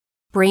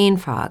brain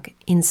fog,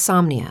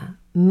 insomnia,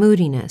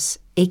 moodiness,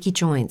 achy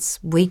joints,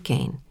 weight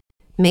gain.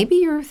 Maybe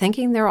you're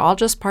thinking they're all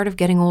just part of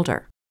getting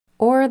older,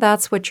 or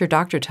that's what your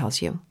doctor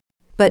tells you.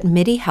 But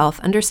MIDI Health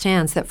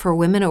understands that for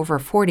women over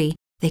 40,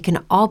 they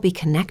can all be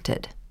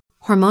connected.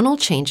 Hormonal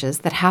changes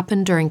that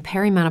happen during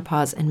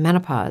perimenopause and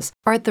menopause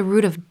are at the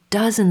root of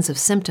dozens of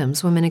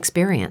symptoms women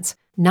experience,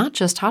 not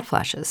just hot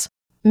flashes.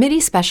 MIDI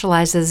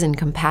specializes in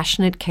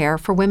compassionate care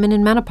for women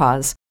in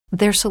menopause.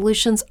 Their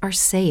solutions are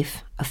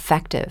safe,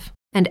 effective,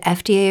 and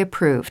FDA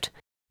approved.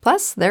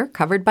 Plus, they're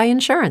covered by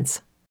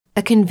insurance.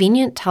 A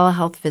convenient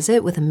telehealth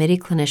visit with a MIDI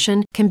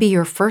clinician can be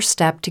your first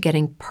step to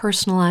getting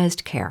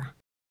personalized care.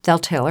 They'll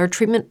tailor a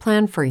treatment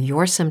plan for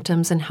your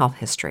symptoms and health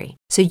history,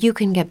 so you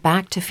can get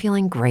back to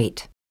feeling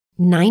great.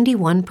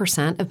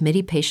 91% of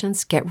MIDI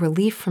patients get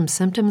relief from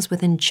symptoms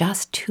within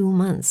just 2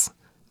 months.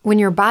 When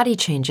your body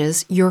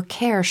changes, your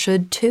care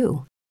should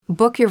too.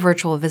 Book your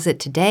virtual visit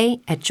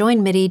today at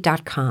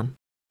joinmidi.com.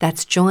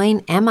 That's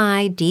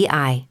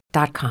joinmidi.com.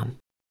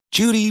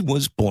 Judy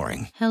was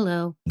boring.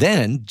 Hello.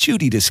 Then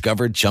Judy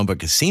discovered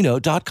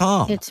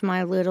ChumbaCasino.com. It's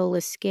my little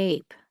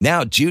escape.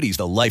 Now Judy's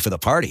the life of the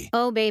party.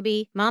 Oh,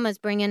 baby, mama's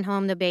bringing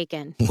home the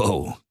bacon.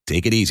 Whoa,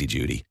 take it easy,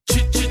 Judy.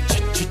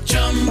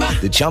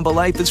 The Chumba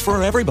life is for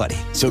everybody.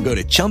 So go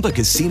to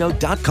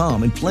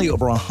ChumbaCasino.com and play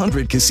over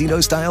 100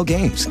 casino-style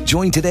games.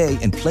 Join today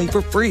and play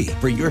for free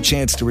for your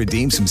chance to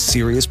redeem some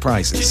serious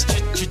prizes.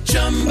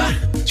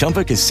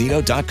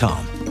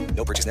 ChumbaCasino.com.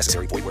 No purchase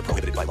necessary. Void where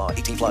prohibited by law.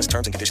 18 plus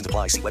terms and conditions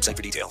apply. See website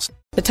for details.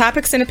 The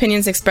topics and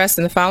opinions expressed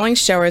in the following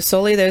show are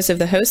solely those of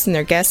the host and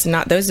their guests and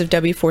not those of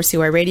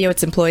W4CY Radio,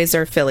 its employees,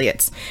 or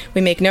affiliates.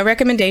 We make no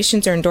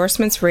recommendations or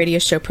endorsements for radio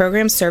show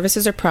programs,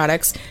 services, or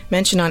products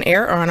mentioned on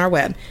air or on our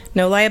web.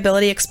 No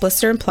liability,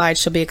 explicit or implied,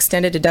 shall be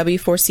extended to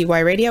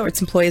W4CY Radio or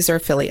its employees or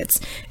affiliates.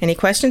 Any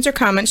questions or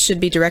comments should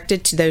be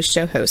directed to those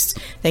show hosts.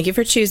 Thank you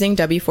for choosing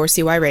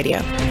W4CY Radio.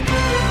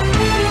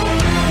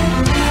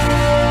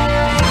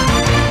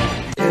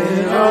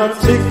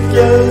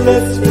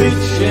 Inarticulate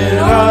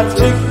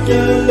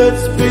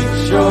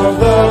speech of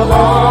the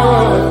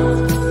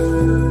heart.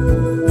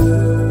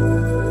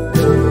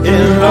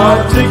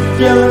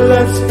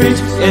 Inarticulate speech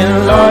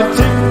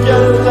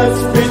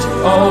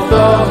of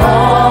the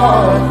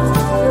heart.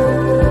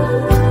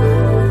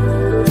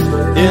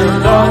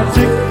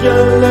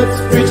 Inarticulate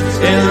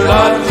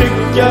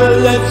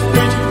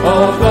speech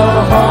of the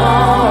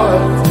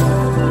heart.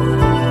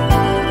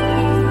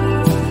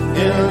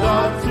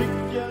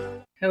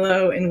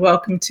 Hello and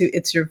welcome to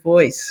It's Your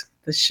Voice,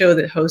 the show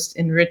that hosts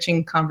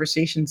enriching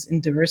conversations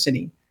in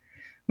diversity.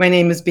 My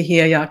name is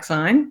Bahia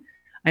Yaksain.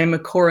 I am a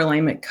core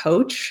alignment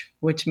coach,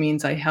 which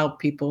means I help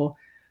people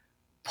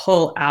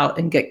pull out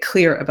and get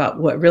clear about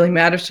what really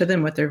matters to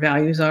them, what their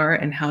values are,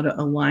 and how to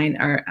align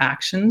our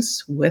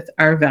actions with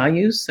our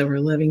values so we're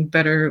living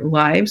better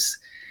lives,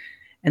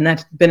 and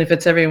that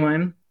benefits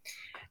everyone.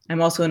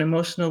 I'm also an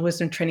emotional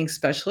wisdom training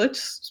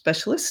specialist,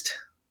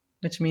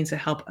 which means to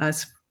help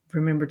us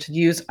remember to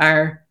use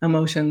our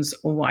emotions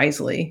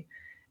wisely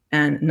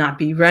and not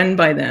be run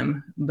by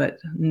them, but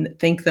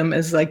think them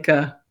as like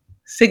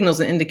signals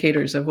and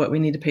indicators of what we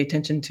need to pay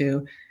attention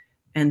to.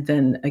 And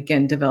then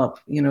again, develop,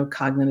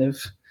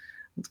 cognitive,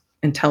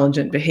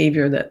 intelligent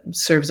behavior that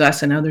serves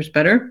us and others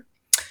better.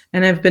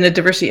 And I've been a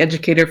diversity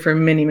educator for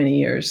many, many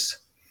years.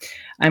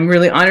 I'm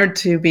really honored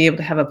to be able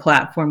to have a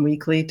platform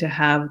weekly to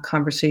have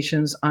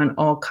conversations on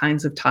all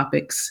kinds of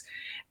topics.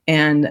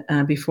 And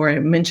before I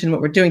mention what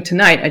we're doing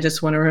tonight, I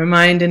just want to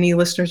remind any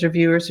listeners or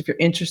viewers, if you're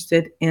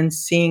interested in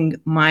seeing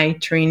my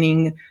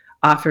training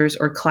offers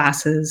or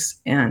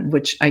classes, and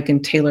which I can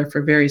tailor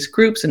for various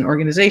groups and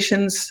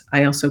organizations.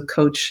 I also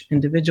coach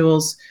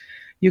individuals.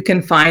 You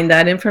can find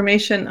that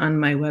information on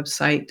my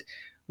website,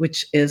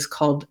 which is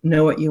called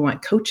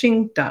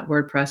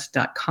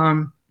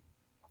knowwhatyouvantcoaching.wordpress.com.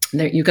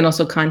 There, you can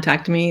also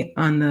contact me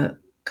on the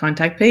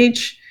contact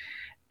page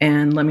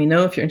and let me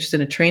know if you're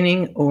interested in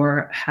training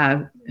or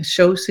have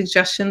show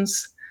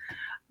suggestions.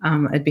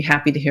 I'd be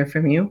happy to hear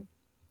from you.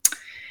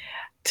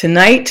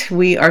 Tonight,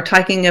 we are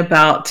talking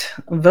about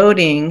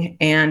voting,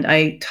 and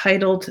I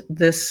titled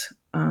this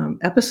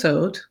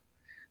episode,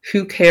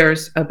 Who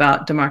Cares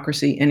About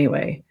Democracy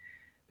Anyway?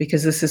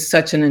 Because this is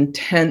such an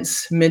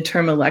intense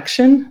midterm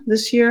election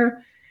this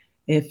year.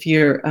 If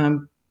you're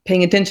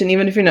paying attention,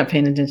 even if you're not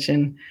paying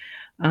attention,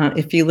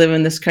 if you live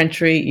in this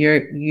country,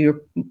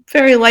 you're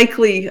very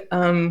likely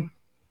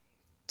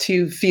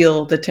to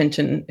feel the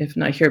tension, if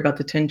not hear about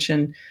the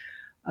tension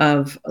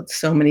of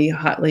so many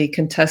hotly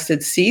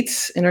contested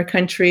seats in our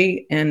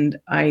country. And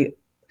I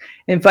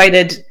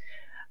invited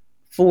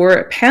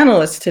 4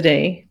 panelists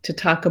today to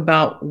talk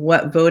about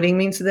what voting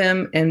means to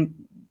them and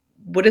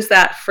what is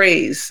that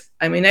phrase.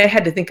 I mean, I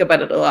had to think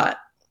about it a lot.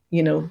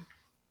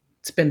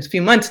 It's been a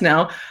few months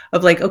now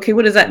of like, okay,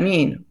 what does that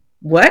mean?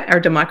 What? Our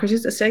democracy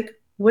is at stake?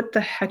 What the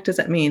heck does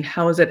that mean?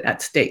 How is it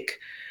at stake?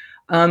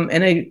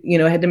 And I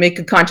had to make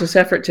a conscious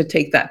effort to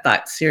take that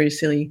thought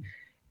seriously.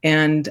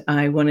 And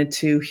I wanted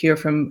to hear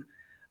from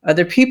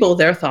other people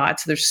their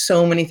thoughts. There's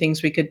so many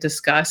things we could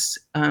discuss,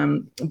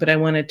 but I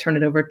want to turn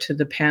it over to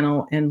the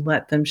panel and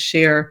let them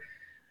share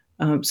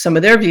some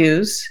of their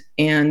views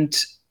and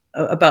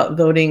about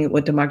voting,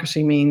 what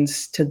democracy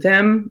means to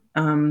them,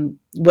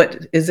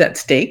 what is at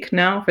stake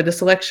now for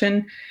this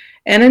election.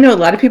 And I know a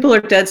lot of people are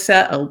dead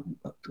set.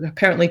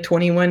 Apparently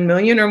 21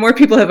 million or more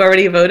people have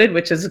already voted,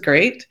 which is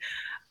great.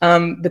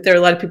 But there are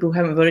a lot of people who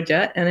haven't voted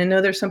yet. And I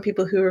know there's some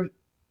people who are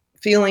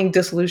feeling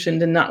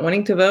disillusioned and not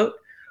wanting to vote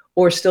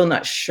or still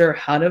not sure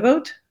how to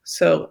vote.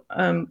 So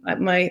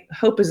my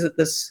hope is that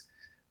this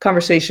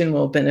conversation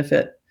will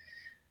benefit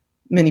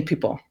many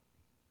people.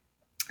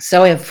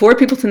 So I have 4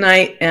 people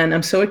tonight, and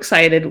I'm so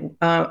excited.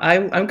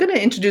 I'm going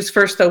to introduce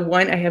first the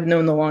one I have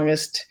known the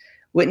longest,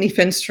 Whitney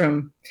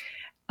Finstrom.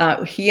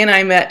 He and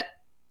I met,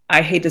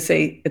 I hate to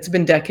say, it's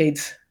been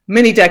decades,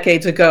 many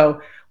decades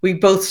ago. We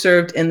both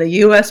served in the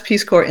U.S.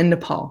 Peace Corps in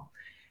Nepal.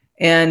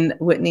 And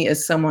Whitney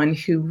is someone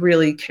who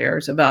really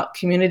cares about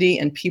community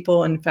and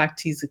people. In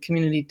fact, he's a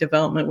community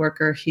development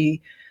worker.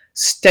 He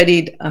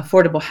studied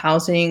affordable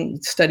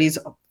housing, studies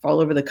all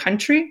over the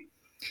country.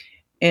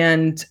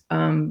 And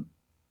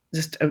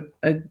just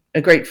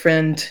a great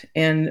friend.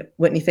 And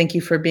Whitney, thank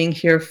you for being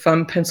here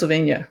from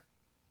Pennsylvania.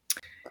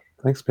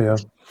 Thanks, Pia.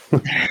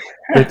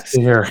 Great to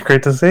be here.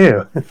 Great to see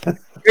you.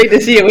 Great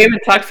to see you. We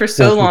haven't talked for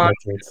so long.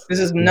 This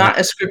is not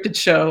a scripted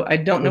show. I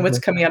don't know what's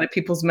coming out of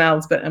people's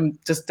mouths, but I'm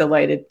just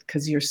delighted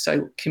because you're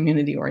so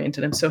community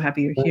oriented. I'm so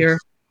happy you're here.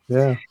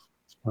 Yeah.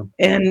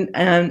 And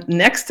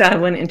next I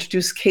want to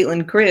introduce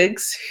Caitlin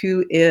Griggs,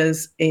 who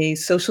is a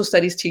social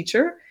studies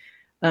teacher.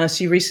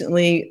 She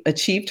recently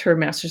achieved her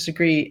master's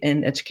degree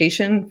in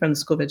education from the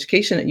School of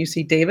Education at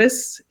UC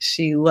Davis.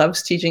 She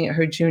loves teaching at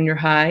her junior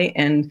high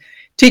and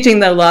teaching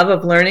the love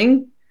of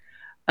learning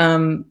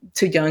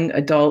to young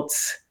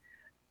adults.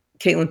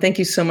 Caitlin, thank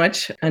you so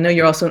much. I know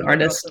you're also an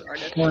artist.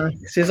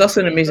 She's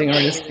also an amazing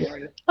artist.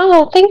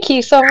 Oh, thank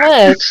you so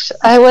much.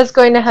 I was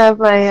going to have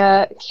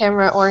my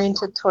camera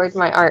oriented toward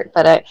my art,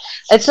 but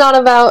it's not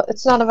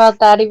about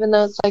that. Even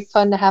though it's like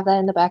fun to have that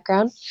in the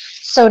background.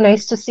 So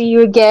nice to see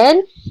you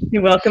again.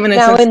 You're welcome. And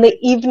now in the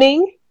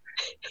evening.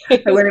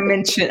 I want to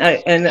mention,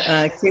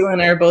 Caitlin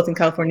and I are both in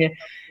California.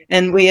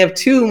 And we have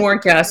 2 more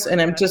guests,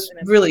 and I'm just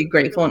really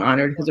grateful and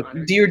honored because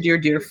a dear, dear,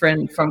 dear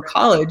friend from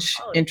college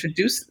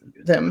introduced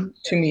them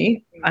to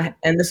me.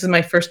 And this is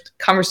my first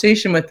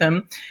conversation with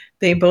them.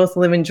 They both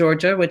live in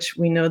Georgia, which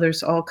we know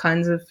there's all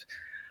kinds of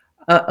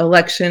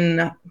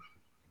election,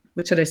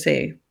 what should I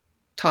say,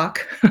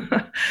 talk.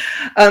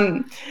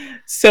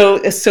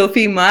 So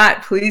Sophie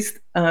Mott, please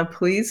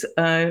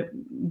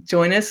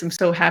join us. I'm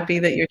so happy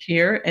that you're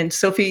here. And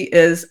Sophie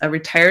is a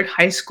retired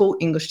high school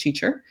English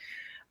teacher.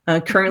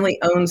 Currently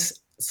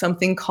owns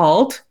something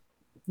called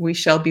We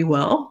Shall Be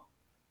Well.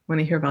 Want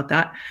to hear about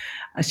that?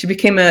 She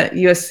became a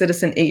U.S.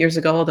 citizen 8 years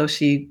ago, although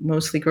she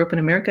mostly grew up in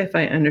America, if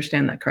I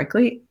understand that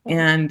correctly,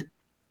 and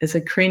is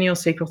a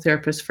craniosacral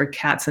therapist for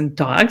cats and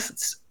dogs.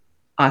 It's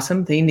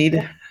awesome. They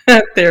need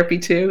therapy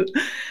too.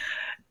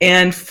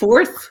 And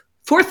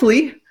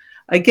fourthly,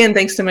 again,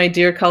 thanks to my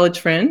dear college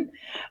friend,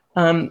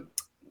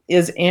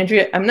 is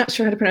Andrea. I'm not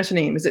sure how to pronounce her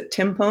name. Is it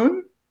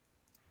Timpone?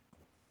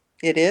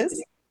 It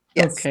is.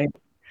 Yes. Okay.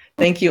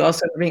 Thank you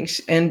also for being,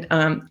 and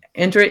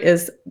Andrea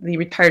is the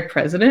retired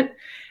president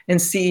and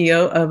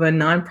CEO of a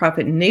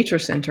nonprofit nature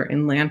center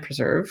in Land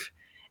Preserve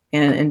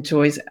and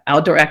enjoys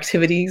outdoor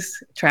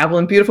activities, travel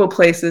in beautiful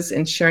places,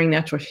 and sharing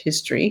natural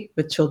history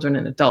with children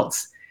and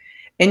adults.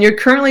 And you're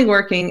currently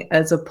working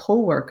as a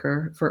poll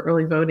worker for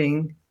early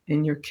voting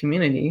in your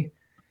community.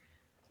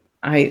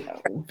 I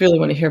really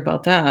want to hear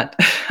about that.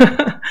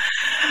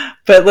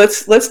 But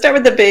let's start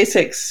with the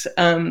basics.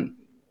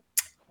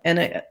 And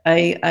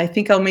I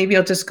think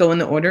I'll just go in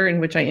the order in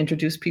which I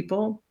introduce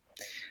people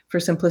for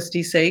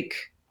simplicity's sake.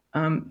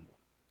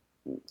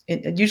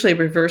 Usually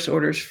reverse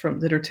orders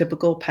that are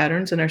typical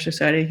patterns in our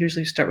society. I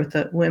usually start with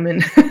the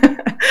women.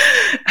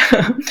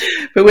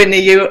 But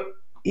Whitney,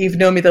 you've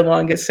known me the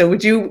longest. So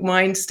would you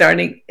mind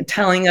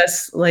telling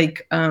us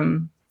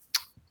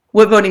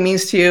what voting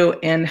means to you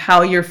and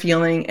how you're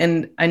feeling?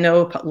 And I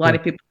know a lot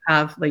of people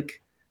have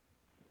like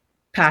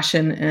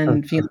passion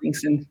and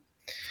feelings and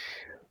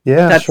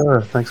yeah,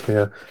 sure. Thanks,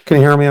 Pia. Can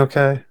you hear me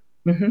okay?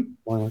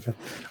 Mm-hmm.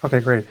 Okay,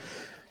 great.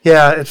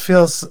 Yeah, it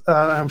feels,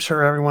 I'm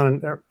sure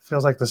everyone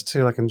feels like this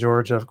too, like in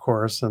Georgia, of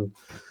course, and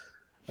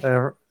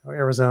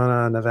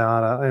Arizona,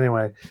 Nevada.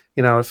 Anyway,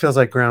 it feels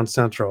like ground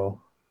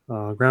central,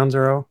 ground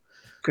zero.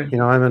 Okay.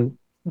 I'm in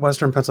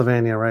Western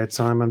Pennsylvania, right?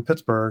 So I'm in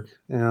Pittsburgh,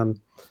 and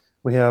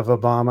we have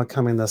Obama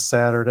coming this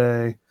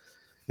Saturday,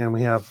 and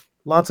we have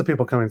lots of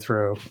people coming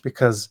through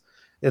because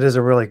it is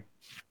a really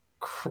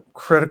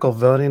critical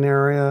voting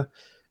area.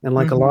 And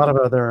like a lot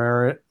of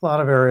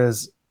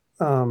areas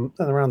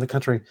around the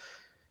country,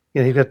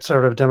 you get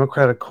sort of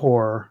Democratic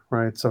core,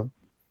 right? So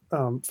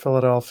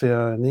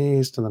Philadelphia in the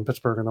east, and then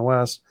Pittsburgh in the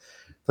west.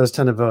 Those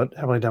tend to vote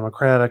heavily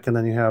Democratic, and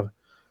then you have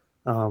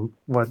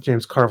what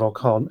James Carville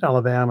called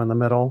Alabama in the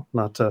middle.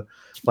 Not to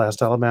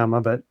blast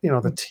Alabama, but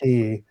the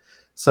T.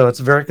 So it's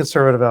very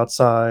conservative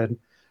outside,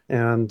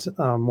 and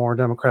more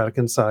Democratic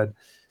inside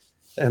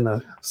in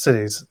the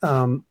cities.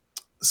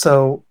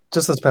 So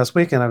just this past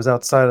weekend, I was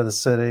outside of the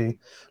city,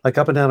 like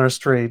up and down our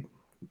street.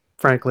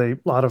 Frankly, a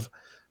lot of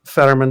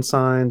Fetterman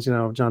signs.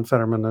 John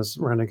Fetterman is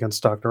running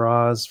against Dr.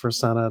 Oz for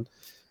Senate,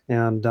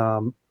 and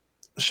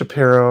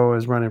Shapiro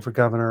is running for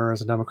governor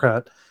as a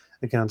Democrat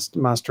against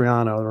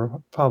Mastriano, the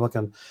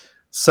Republican.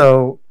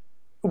 So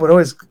what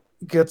always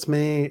gets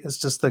me is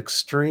just the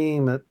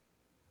extreme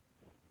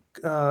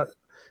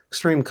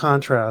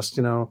contrast.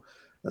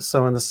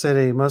 So in the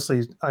city,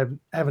 mostly I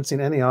haven't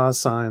seen any Oz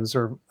signs,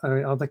 or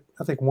I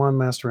think one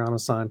Mastriano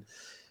sign.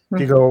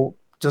 If you go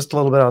just a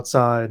little bit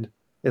outside,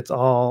 it's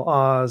all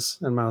Oz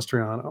and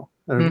Mastriano,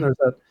 and there's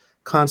that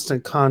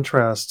constant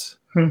contrast.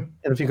 And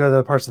if you go to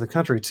other parts of the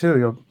country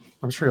too,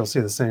 I'm sure you'll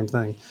see the same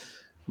thing.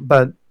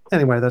 But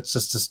anyway, that's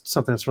just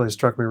something that's really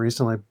struck me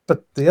recently.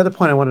 But the other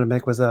point I wanted to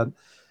make was that,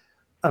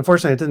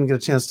 unfortunately, I didn't get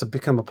a chance to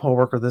become a poll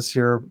worker this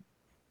year.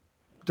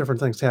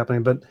 Different things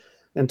happening, but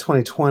in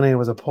 2020, I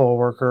was a poll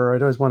worker.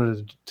 I'd always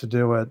wanted to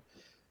do it,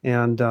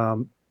 and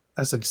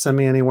I said, "Send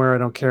me anywhere. I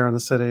don't care in the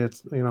city."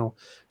 It's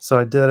so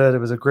I did it. It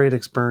was a great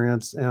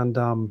experience,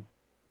 and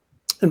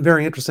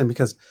very interesting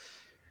because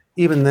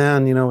even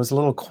then, it was a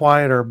little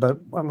quieter. But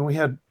I mean, we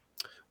had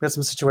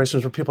some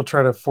situations where people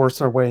try to force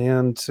their way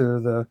into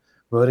the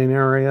voting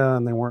area,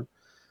 and they weren't,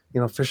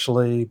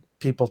 officially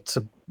people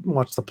to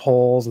watch the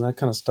polls and that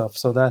kind of stuff.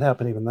 So that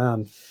happened even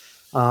then.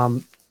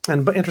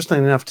 But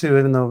interestingly enough, too,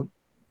 even though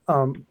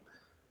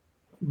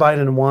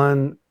Biden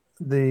won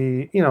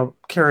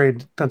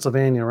carried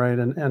Pennsylvania, right,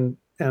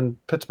 and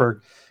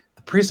Pittsburgh,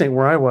 the precinct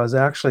where I was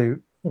actually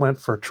went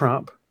for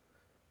Trump,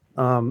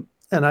 and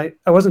I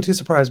wasn't too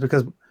surprised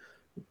because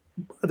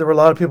there were a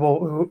lot of people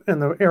who in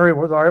the area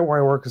where I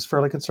work is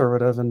fairly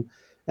conservative, and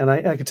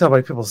I could tell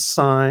by people's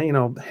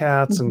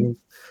hats and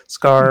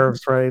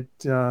scarves, right,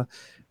 that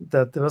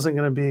it was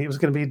going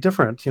to be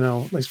different,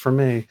 at least for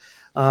me.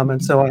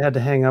 And so I had to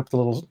hang up the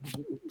little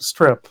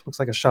strip, looks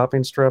like a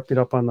shopping strip,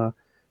 up on the,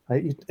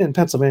 in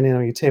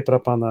Pennsylvania, you tape it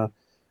up on the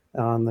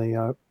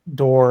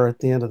door at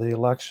the end of the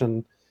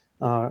election,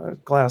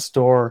 glass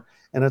door,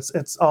 and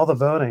it's all the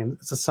voting.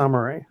 It's a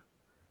summary.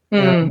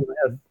 And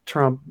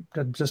Trump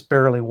had just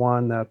barely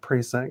won that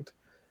precinct.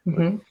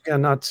 Again,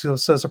 not so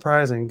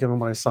surprising given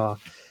what I saw.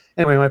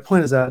 Anyway, my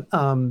point is that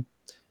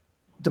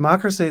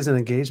democracy is an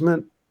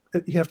engagement.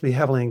 You have to be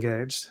heavily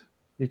engaged.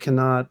 You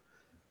cannot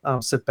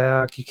sit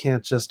back. You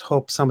can't just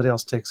hope somebody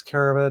else takes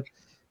care of it,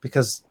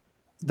 because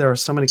there are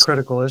so many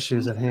critical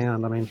issues at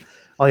hand. I mean,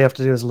 all you have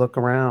to do is look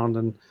around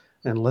and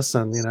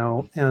listen,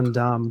 and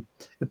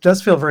it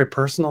does feel very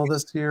personal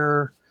this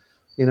year.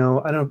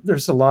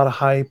 There's a lot of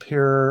hype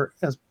here,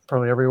 as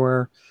probably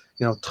everywhere,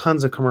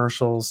 tons of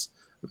commercials,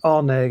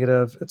 all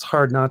negative. It's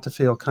hard not to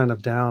feel kind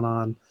of down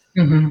on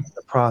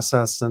the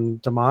process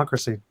and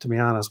democracy, to be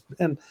honest.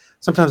 And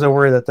sometimes I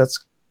worry that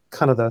that's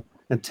kind of the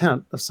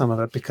intent of some of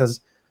it,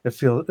 because you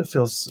feel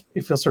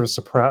sort of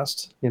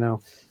suppressed,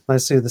 I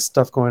see this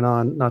stuff going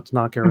on, not to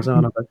knock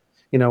Arizona, but,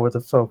 with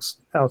the folks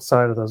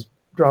outside of those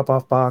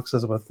drop-off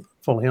boxes with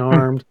fully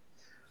armed.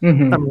 I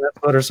mean, that's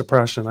voter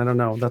suppression. I don't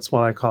know. That's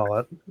what I call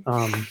it.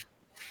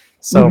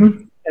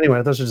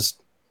 Anyway, those are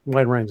just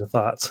wide range of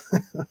thoughts.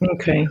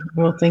 Okay.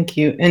 Well, thank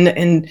you.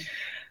 And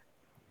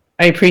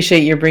I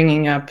appreciate your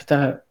bringing up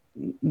the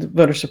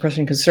voter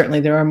suppression, because certainly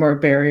there are more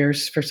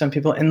barriers for some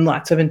people and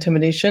lots of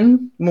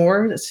intimidation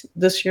more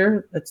this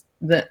year.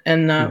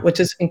 Which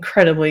is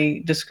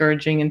incredibly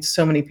discouraging. And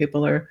so many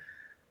people are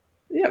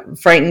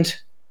frightened,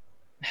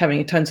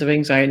 having tons of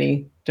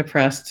anxiety,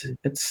 depressed.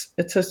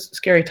 It's a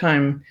scary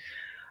time.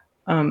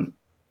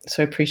 So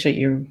I appreciate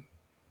you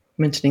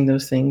mentioning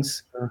those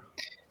things. Sure.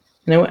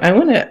 And I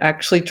want to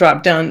actually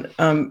drop down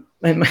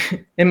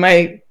in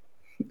my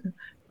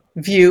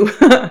view.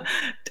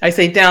 I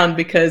say down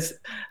because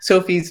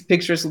Sophie's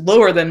picture is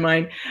lower than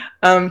mine.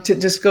 To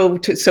just go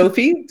to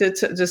Sophie to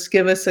just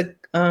give us a.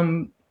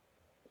 I'm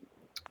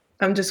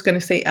just going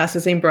to say, ask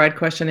the same broad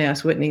question I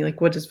asked Whitney. Like,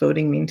 what does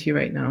voting mean to you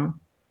right now?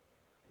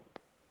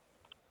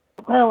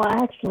 Well,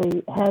 I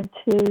actually had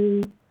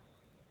to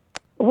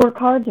work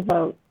hard to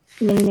vote,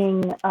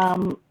 meaning,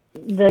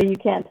 though you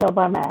can't tell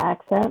by my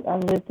accent,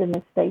 I've lived in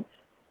the States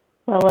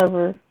well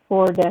over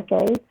 4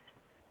 decades.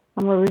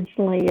 I'm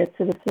originally a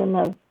citizen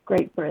of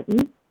Great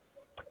Britain.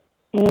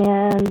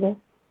 And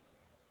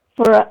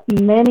for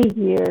many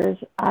years,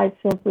 I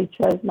simply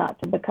chose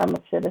not to become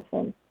a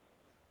citizen.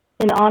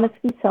 In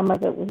honesty, some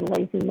of it was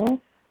laziness.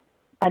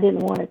 I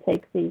didn't want to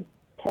take the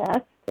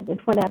test. I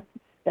didn't want to have to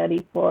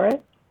study for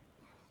it.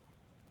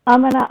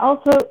 And I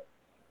also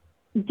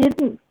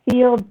didn't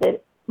feel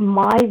that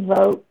my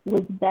vote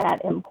was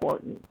that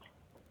important.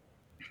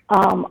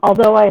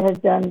 Although I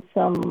had done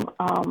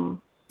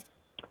some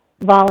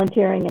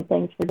volunteering and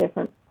things for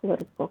different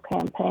political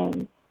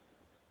campaigns.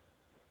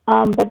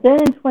 But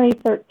then in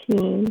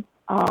 2013,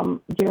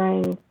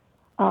 during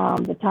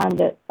the time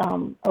that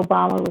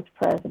Obama was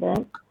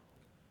president,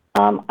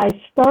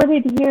 I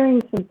started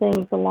hearing some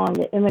things along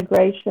the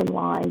immigration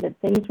line, that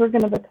things were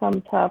going to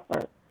become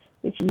tougher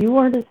if you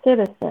weren't a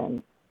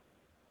citizen.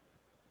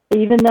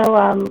 even though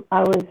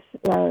I was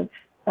a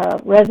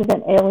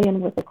resident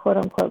alien with a quote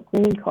unquote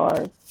green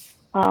card,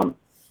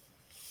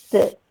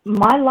 that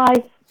my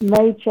life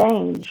may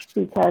change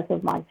because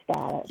of my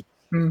status.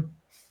 Mm.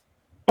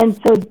 And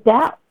so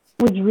that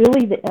was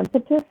really the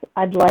impetus.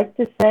 I'd like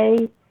to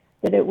say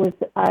that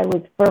I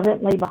was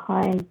fervently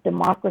behind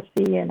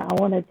democracy and I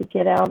wanted to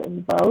get out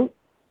and vote.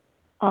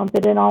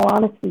 But in all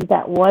honesty,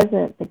 that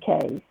wasn't the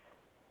case.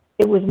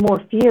 It was more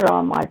fear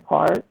on my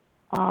part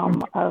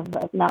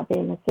of not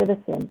being a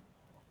citizen.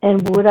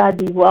 And would I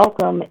be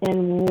welcome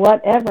in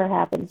whatever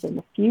happens in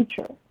the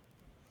future?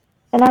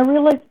 And I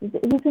realized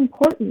it was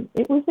important.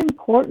 It was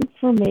important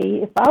for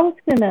me. If I was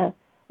going to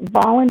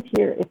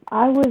volunteer, if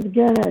I was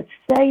going to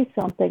say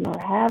something or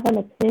have an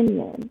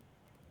opinion,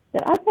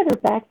 that I better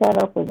back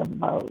that up with a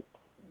vote.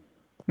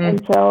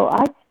 And so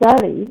I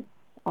studied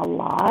a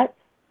lot.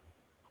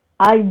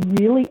 I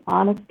really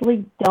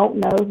honestly don't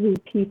know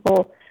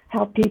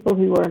how people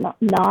who are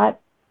not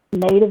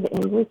native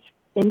English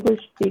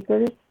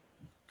speakers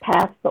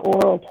pass the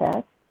oral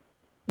test,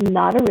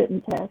 not a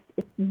written test.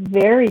 It's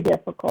very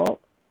difficult.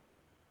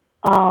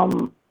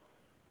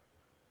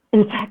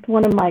 In fact,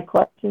 one of my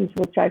questions,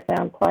 which I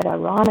found quite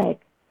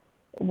ironic,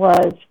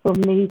 was for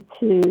me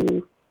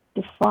to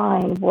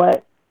define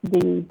what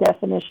the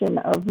definition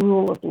of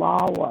rule of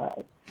law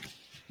was.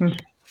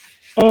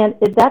 And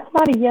that's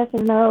not a yes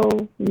or no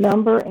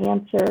number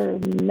answer,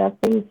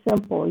 nothing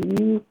simple.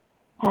 You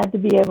had to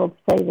be able to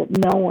say that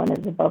no one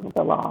is above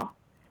the law,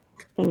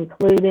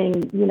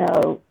 including,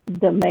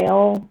 the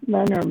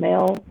mailman or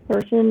mail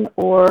person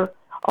or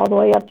all the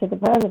way up to the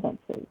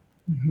presidency.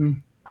 Mm-hmm.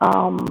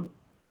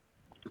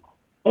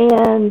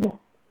 And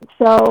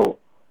so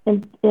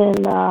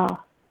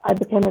I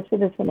became a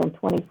citizen in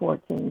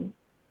 2014.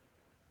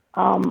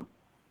 And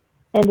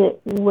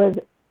it was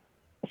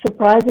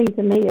surprising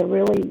to me, a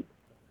really,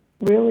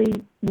 really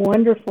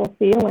wonderful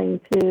feeling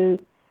to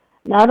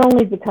not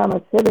only become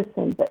a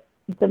citizen, but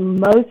the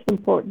most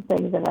important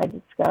thing that I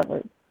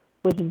discovered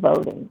was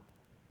voting.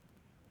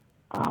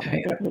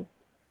 It was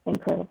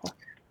incredible.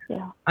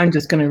 Yeah. I'm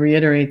just going to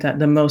reiterate that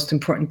the most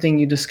important thing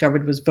you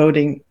discovered was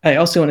voting. I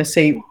also want to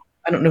say,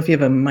 I don't know if you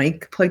have a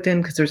mic plugged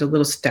in because there's a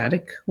little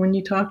static when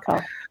you talk.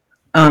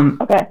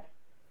 Okay.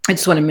 I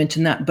just want to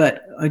mention that,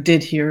 but I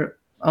did hear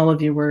all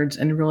of your words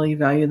and really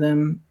value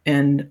them.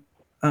 And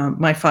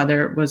my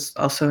father was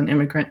also an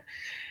immigrant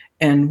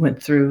and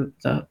went through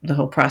the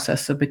whole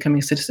process of becoming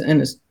a citizen in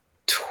his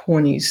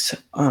 20s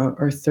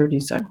or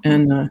 30s.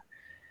 And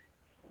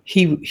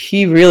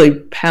he really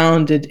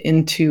pounded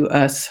into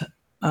us,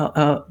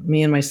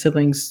 me and my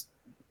siblings,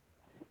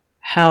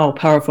 how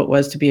powerful it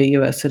was to be a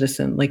U.S.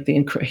 citizen. Like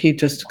he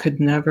just could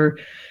never,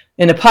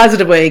 in a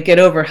positive way, get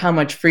over how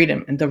much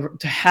freedom and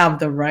to have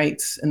the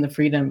rights and the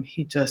freedom.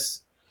 He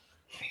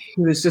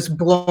was just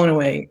blown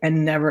away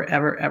and never,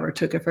 ever, ever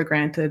took it for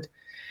granted.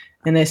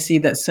 And I see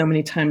that so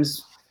many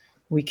times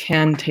we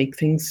can take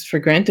things for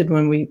granted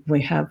when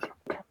we have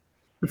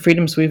the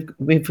freedoms we've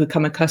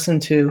become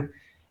accustomed to,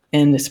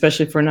 and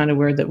especially if we're not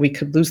aware that we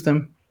could lose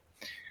them.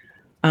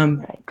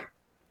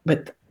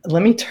 But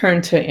let me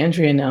turn to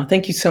Andrea now.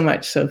 Thank you so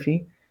much,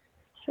 Sophie.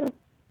 Sure.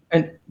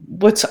 And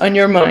what's on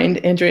your mind,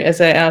 Andrea,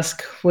 as I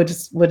ask, what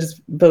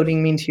does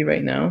voting mean to you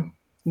right now?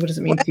 What does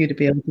it mean to you to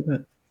be able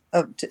to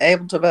vote? To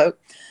able to vote.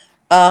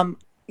 In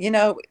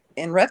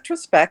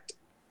retrospect,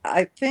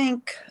 I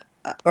think,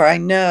 or I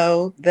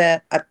know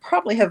that I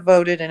probably have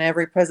voted in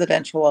every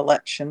presidential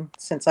election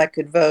since I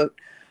could vote.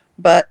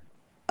 But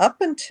up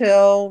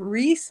until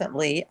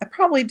recently, I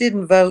probably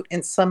didn't vote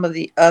in some of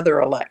the other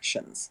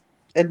elections,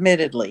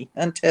 admittedly,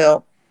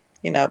 until,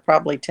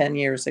 probably 10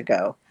 years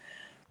ago,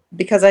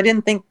 because I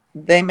didn't think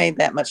they made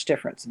that much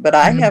difference. But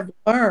I have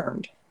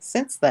learned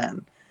since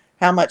then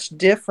how much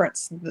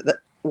difference,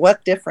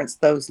 what difference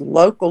those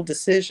local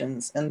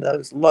decisions and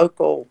those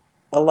local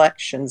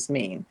elections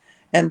mean,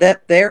 and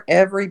that they're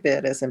every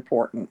bit as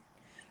important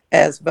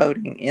as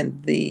voting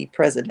in the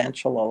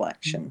presidential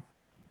election.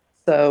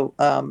 So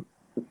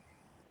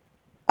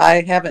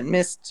I haven't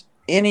missed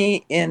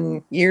any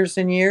in years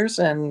and years,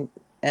 and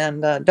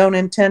don't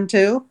intend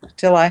to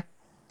till I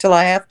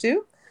have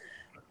to.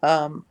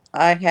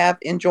 I have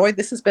enjoyed.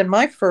 This has been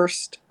my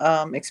first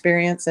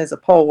experience as a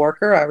poll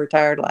worker. I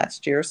retired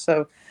last year,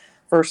 so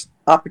first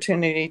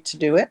opportunity to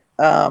do it.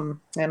 And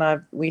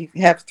we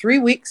have 3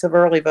 weeks of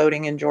early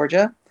voting in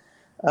Georgia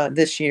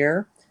this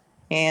year,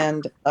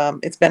 and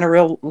it's been a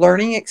real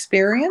learning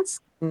experience.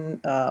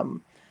 And,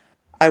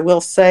 I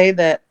will say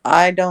that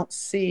I don't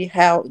see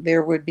how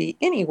there would be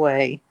any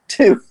way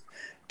to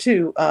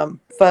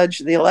fudge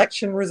the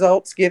election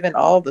results given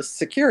all the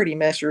security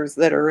measures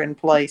that are in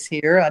place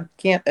here. I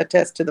can't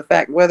attest to the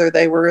fact whether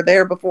they were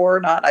there before or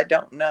not. I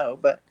don't know.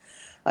 But,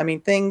 I mean,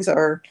 things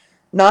are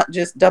not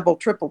just double,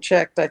 triple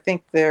checked. I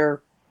think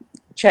they're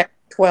checked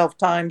 12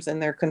 times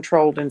and they're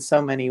controlled in so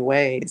many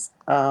ways.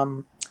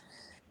 We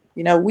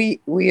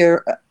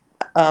are,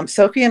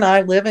 Sophie and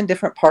I live in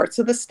different parts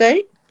of the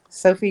state.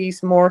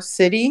 Sophie's more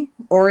city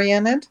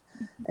oriented,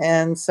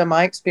 and so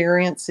my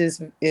experience is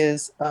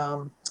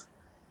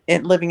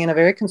living in a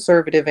very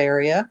conservative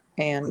area.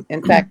 And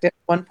in fact, at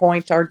one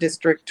point, our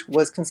district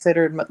was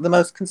considered the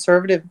most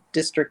conservative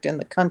district in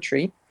the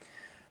country.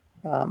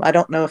 I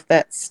don't know if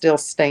that still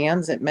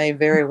stands. It may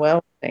very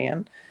well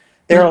stand.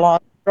 There are a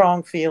lot of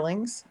strong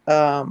feelings.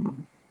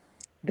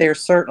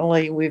 There's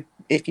certainly,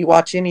 if you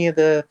watch any of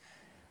the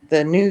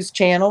news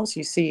channels,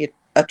 you see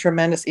a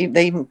tremendous,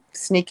 they even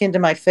sneak into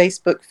my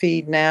Facebook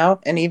feed now,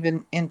 and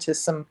even into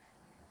some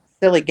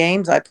silly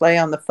games I play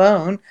on the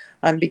phone.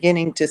 I'm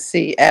beginning to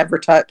see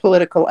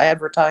political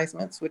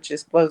advertisements, which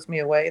just blows me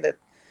away that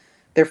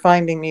they're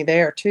finding me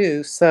there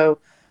too. So,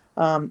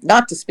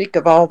 not to speak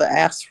of all the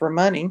asks for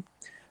money,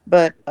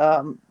 but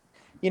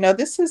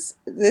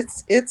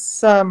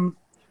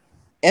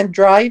and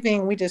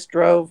driving, we just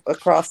drove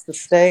across the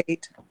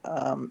state.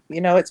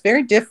 It's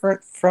very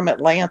different from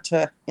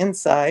Atlanta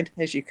inside,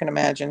 as you can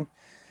imagine,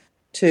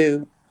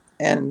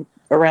 and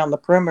around the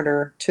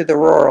perimeter to the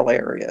rural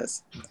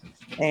areas.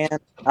 And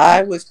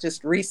I was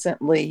just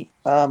recently,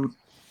 and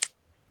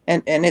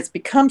it's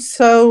become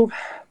so,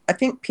 I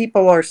think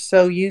people are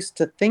so used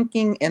to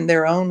thinking in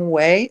their own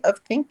way of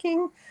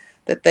thinking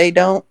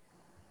that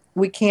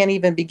we can't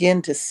even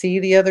begin to see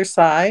the other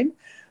side.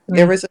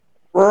 There was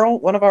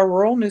one of our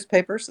rural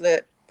newspapers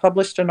that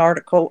published an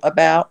article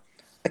about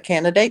a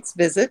candidate's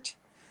visit,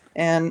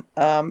 and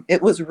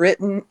it was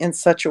written in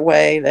such a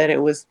way that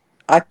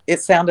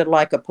it sounded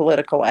like a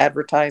political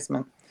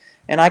advertisement.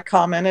 And I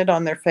commented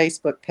on their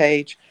Facebook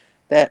page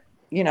that,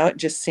 it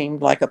just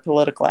seemed like a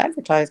political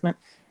advertisement.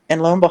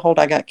 And lo and behold,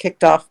 I got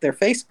kicked off their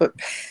Facebook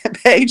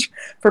page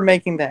for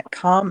making that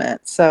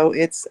comment. So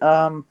it's,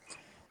 to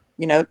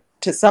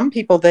some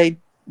people,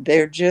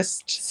 they're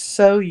just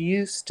so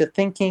used to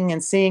thinking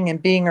and seeing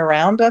and being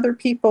around other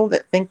people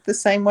that think the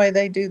same way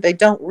they do. They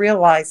don't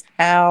realize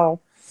how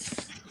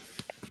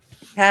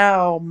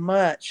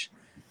much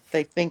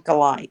they think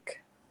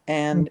alike.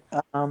 And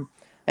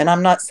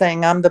I'm not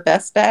saying I'm the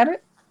best at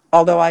it,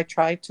 although I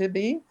try to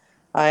be.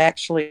 I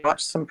actually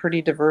watch some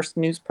pretty diverse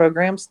news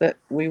programs that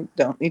we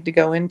don't need to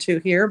go into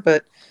here,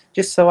 but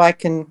just so I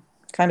can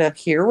kind of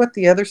hear what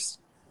the other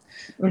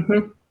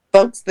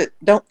folks that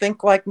don't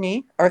think like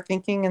me are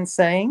thinking and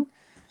saying.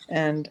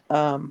 And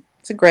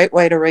it's a great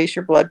way to raise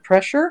your blood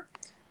pressure.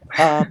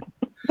 It's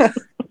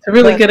a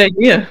really good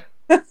idea.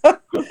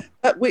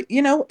 But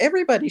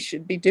everybody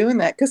should be doing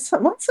that, because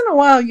once in a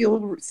while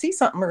you'll see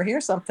something or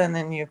hear something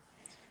and you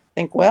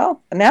think,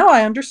 well, now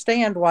I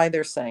understand why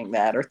they're saying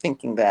that or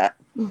thinking that.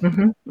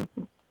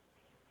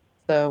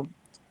 So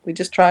we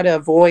just try to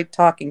avoid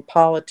talking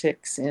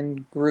politics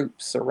in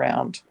groups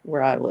around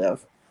where I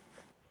live.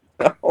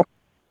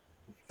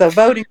 So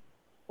voting is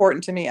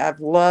important to me. I've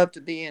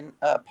loved being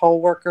a poll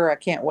worker. I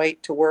can't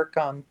wait to work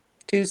on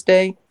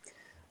Tuesday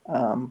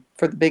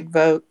for the big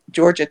vote.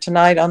 Georgia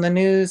tonight on the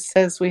news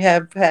says we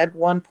have had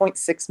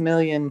 1.6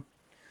 million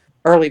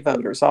early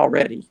voters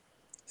already.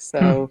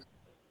 So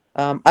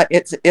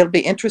it'll be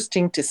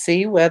interesting to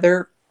see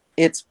whether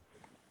it's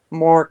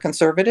more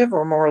conservative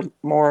or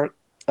more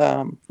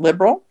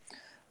liberal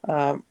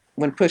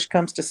when push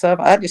comes to shove.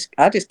 I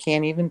just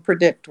can't even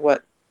predict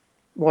what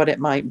it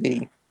might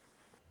be.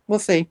 We'll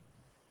see.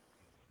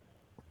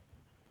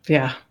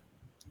 Yeah,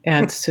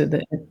 adds to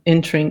the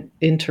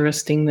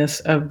interestingness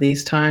of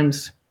these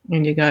times.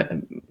 And you got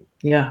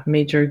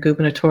major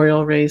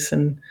gubernatorial race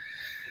and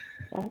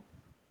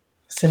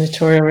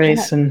senatorial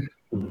race and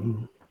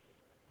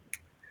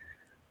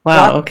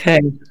wow.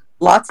 Okay.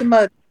 Lots of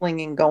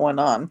mudslinging going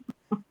on.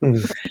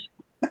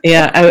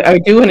 Yeah, I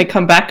do want to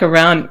come back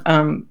around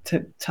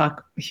to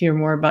hear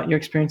more about your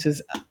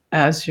experiences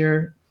as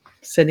you're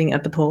sitting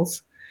at the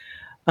polls.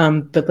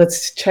 But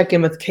let's check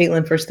in with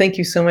Caitlin first. Thank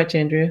you so much,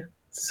 Andrea.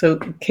 So,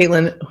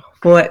 Caitlin,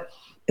 what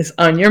is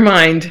on your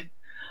mind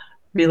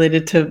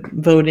related to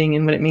voting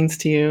and what it means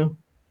to you?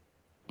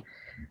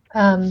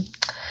 To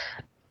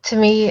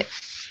me,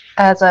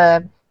 as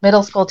a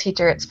middle school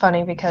teacher, it's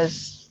funny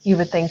because you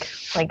would think,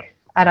 like,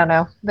 I don't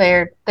know,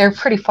 they're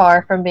pretty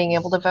far from being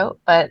able to vote,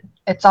 but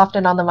it's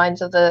often on the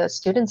minds of the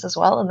students as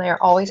well, and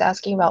they're always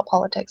asking about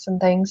politics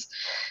and things.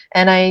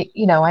 And I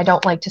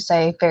don't like to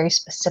say very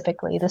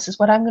specifically, this is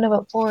what I'm going to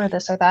vote for, or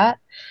this or that,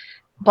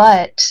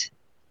 but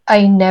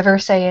I never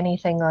say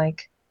anything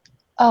like,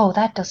 oh,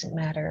 that doesn't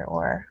matter,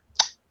 or,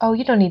 oh,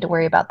 you don't need to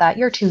worry about that,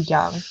 you're too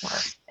young, or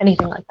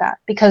anything like that.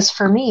 Because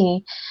for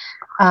me,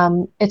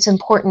 it's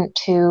important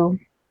to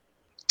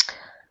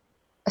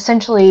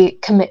essentially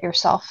commit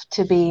yourself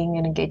to being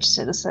an engaged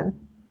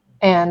citizen.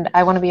 And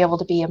I want to be able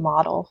to be a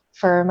model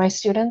for my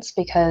students,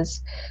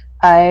 because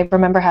I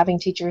remember having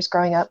teachers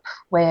growing up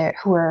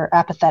who were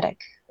apathetic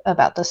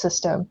about the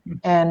system.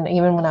 And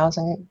even when I was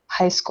in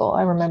high school,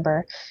 I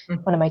remember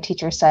one of my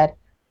teachers said,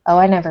 oh,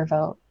 I never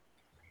vote.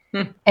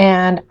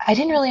 And I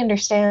didn't really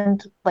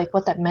understand like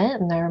what that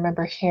meant. And I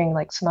remember hearing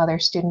like some other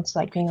students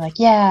like being like,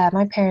 yeah,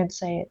 my parents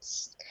say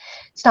it's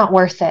not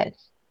worth it,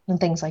 and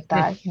things like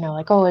that,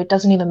 like, oh, it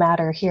doesn't even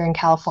matter here in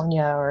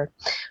California or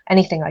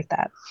anything like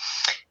that.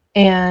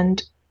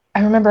 And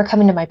I remember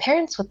coming to my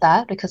parents with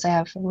that, because I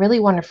have a really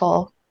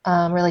wonderful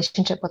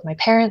relationship with my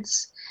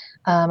parents.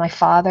 My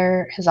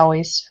father has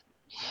always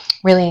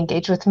really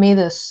engaged with me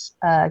this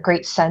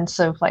great sense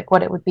of like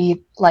what it would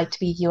be like to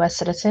be a U.S.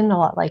 citizen, a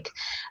lot like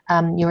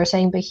you were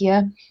saying,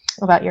 Bahia,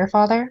 about your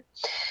father.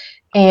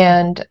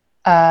 And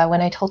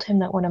when I told him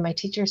that one of my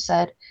teachers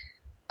said,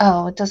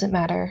 "Oh, it doesn't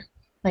matter,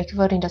 like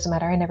voting doesn't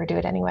matter, I never do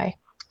it anyway,"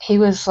 he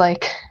was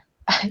like,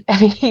 I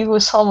mean, he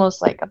was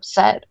almost like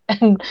upset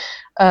and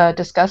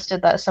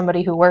disgusted that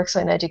somebody who works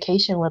in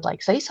education would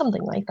like say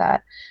something like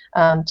that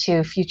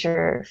to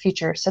future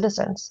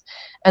citizens.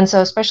 And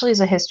so, especially as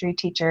a history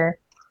teacher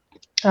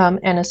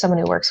and as someone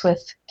who works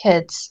with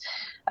kids,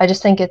 I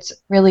just think it's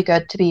really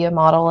good to be a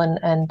model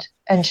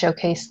and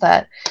showcase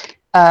that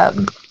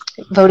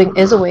voting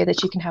is a way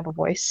that you can have a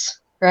voice,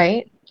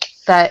 right?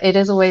 That it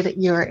is a way that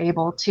you are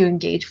able to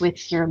engage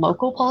with your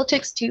local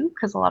politics too,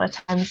 because a lot of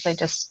times they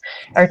just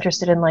are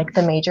interested in like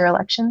the major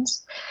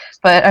elections.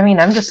 But I mean,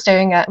 I'm just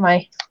staring at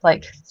my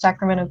like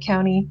Sacramento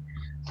County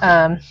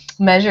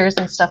measures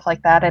and stuff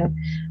like that. And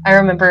I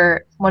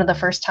remember one of the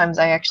first times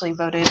I actually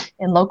voted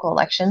in local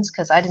elections,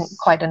 because I didn't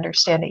quite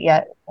understand it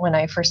yet when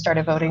I first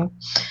started voting.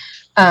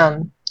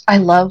 I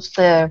love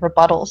the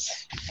rebuttals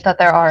that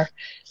there are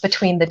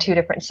between the two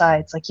different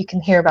sides. Like you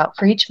can hear about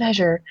for each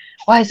measure,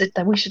 why is it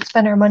that we should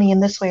spend our money in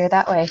this way or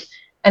that way?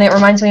 And it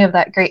reminds me of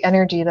that great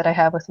energy that I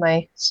have with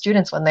my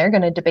students when they're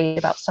going to debate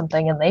about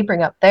something and they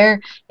bring up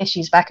their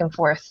issues back and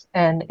forth.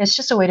 And it's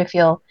just a way to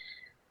feel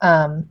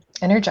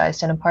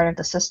energized and a part of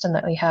the system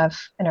that we have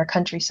in our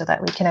country so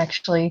that we can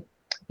actually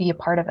be a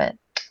part of it.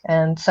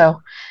 And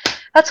so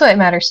that's what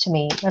matters to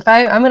me. If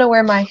I'm going to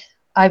wear my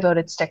I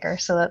voted sticker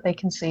so that they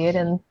can see it.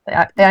 And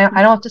I don't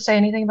have to say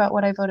anything about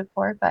what I voted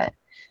for, but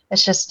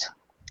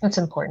it's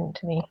important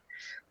to me.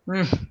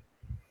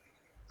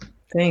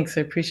 Thanks.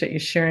 I appreciate you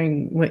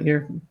sharing what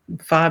your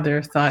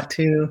father thought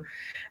too.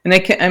 And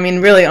I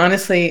mean, really,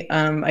 honestly,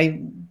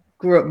 I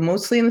grew up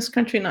mostly in this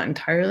country, not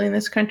entirely in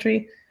this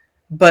country,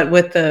 but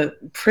with the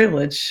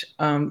privilege,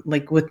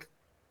 like with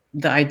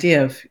the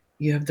idea of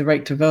you have the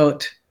right to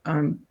vote.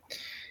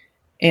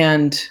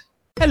 And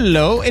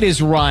hello, it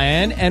is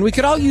Ryan, and we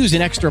could all use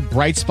an extra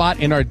bright spot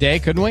in our day,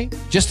 couldn't we?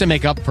 Just to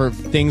make up for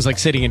things like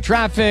sitting in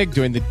traffic,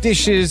 doing the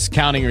dishes,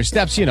 counting your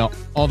steps, you know,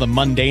 all the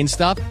mundane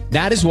stuff.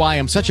 That is why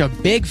I'm such a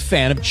big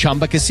fan of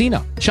Chumba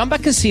Casino. Chumba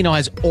Casino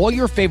has all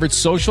your favorite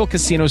social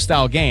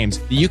casino-style games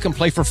that you can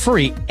play for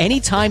free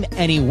anytime,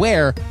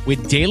 anywhere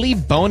with daily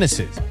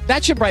bonuses.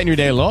 That should brighten your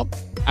day a little.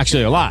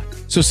 Actually, a lot.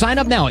 So sign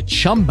up now at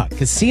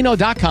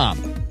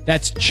ChumbaCasino.com.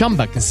 That's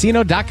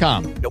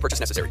ChumbaCasino.com. No purchase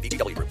necessary.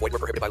 VGW Group. Void where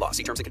prohibited by law.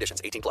 See terms and conditions.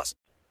 18+.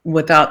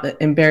 Without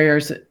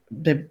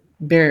the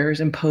barriers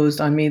imposed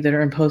on me that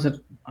are imposed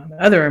on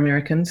other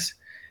Americans,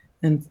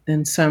 and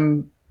in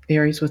some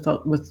areas with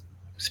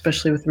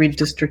especially with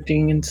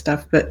redistricting and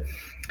stuff. But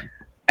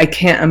I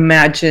can't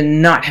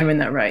imagine not having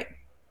that right.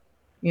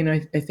 You know,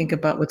 I think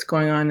about what's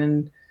going on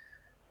in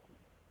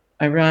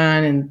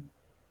Iran and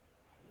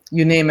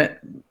you name it,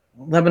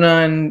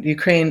 Lebanon,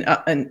 Ukraine,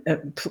 and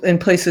in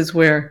places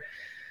where,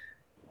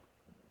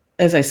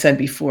 as I said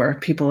before,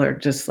 people are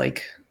just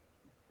like,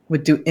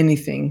 would do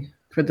anything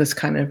for this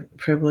kind of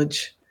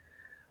privilege.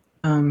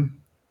 Would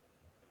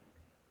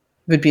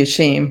be a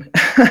shame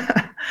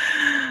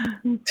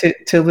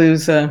to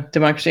lose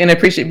democracy. And I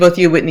appreciate both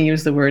you, Whitney,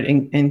 use the word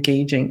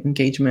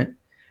engagement.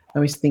 I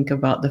always think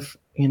about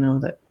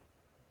that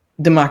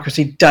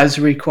democracy does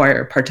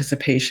require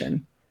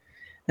participation.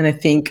 And I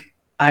think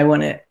I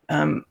want to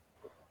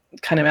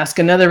kind of ask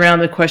another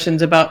round of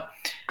questions about,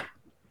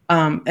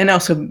 and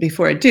also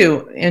before I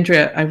do,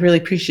 Andrea, I really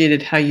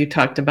appreciated how you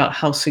talked about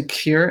how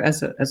secure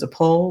as a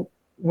poll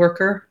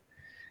worker,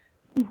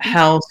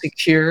 how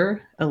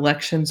secure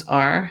elections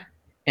are.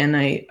 And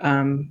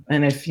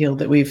I feel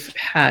that we've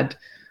had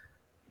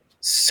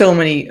so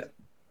many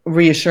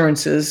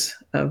reassurances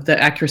of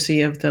the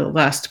accuracy of the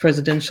last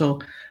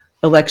presidential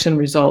election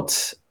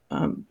results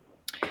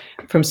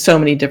from so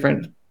many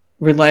different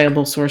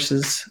reliable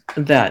sources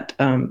that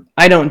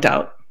I don't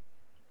doubt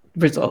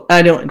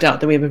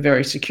that we have a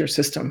very secure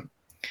system.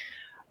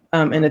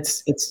 And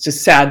it's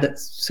just sad that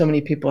so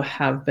many people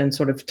have been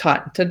sort of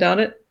taught to doubt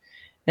it.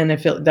 And I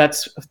feel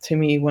that's, to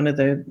me, one of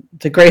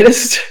the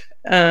greatest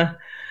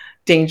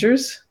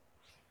dangers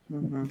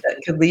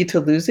that could lead to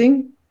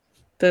losing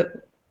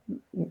the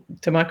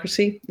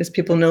democracy, is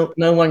people no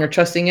longer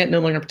trusting it, no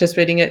longer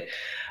participating in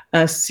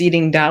it,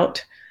 seeding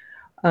doubt.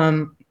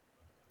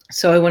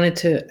 So I wanted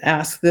to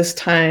ask this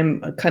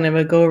time kind of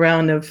a go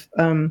around of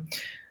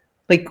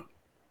like,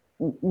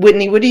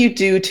 Whitney, what do you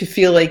do to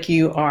feel like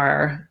you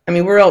are? I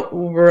mean, we're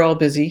all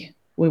busy.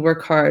 We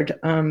work hard.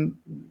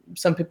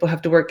 Some people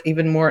have to work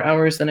even more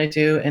hours than I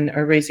do and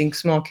are raising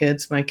small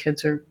kids. My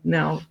kids are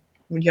now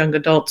young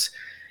adults.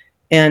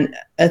 And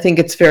I think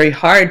it's very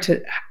hard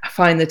to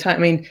find the time. I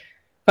mean,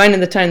 finding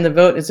the time to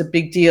vote is a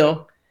big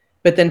deal,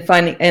 but then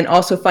finding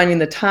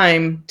the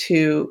time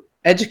to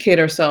educate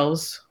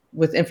ourselves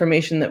with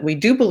information that we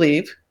do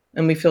believe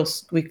and we feel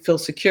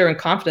secure and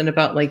confident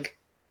about, like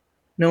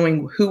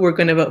knowing who we're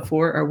going to vote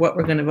for or what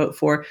we're going to vote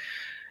for.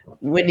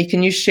 Whitney,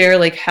 can you share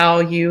like how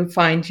you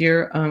find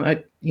your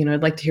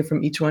I'd like to hear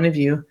from each one of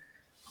you.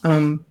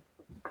 And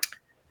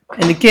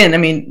again, I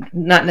mean,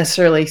 not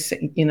necessarily,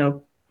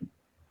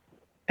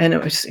 I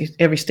know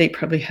every state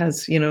probably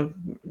has,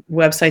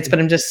 websites, but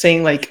I'm just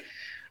saying, like,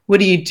 what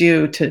do you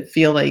do to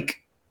feel like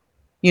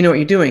you know what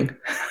you're doing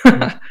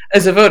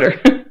as a voter?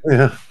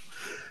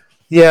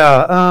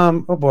 Yeah.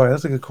 Oh boy,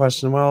 that's a good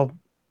question. Well,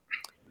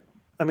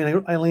 I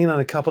mean, I lean on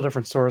a couple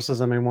different sources.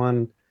 I mean,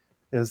 one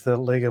is the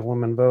League of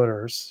Women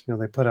Voters.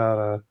 They put out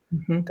a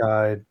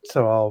guide,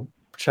 so I'll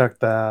check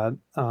that.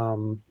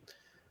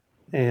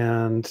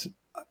 And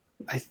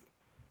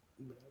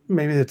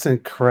maybe it's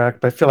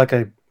incorrect, but I feel like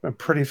I'm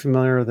pretty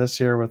familiar this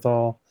year with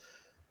all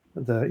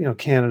the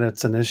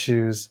candidates and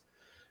issues.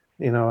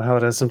 How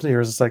it is. Some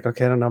years it's like,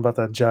 okay, I don't know about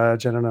that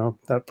judge, I don't know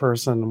that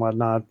person and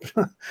whatnot,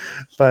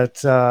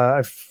 but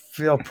I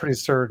feel pretty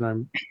certain I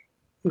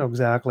know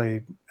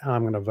exactly how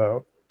I'm going to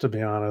vote. To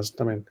be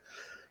honest, I mean,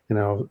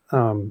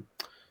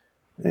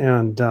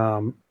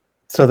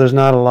 so there's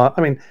not a lot.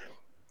 I mean,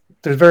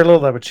 there's very little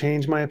that would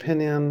change my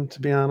opinion.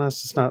 To be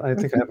honest, it's not. I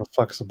think I have a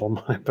flexible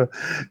mind, but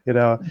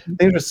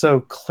things are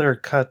so clear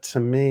cut to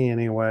me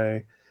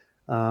anyway.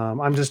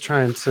 I'm just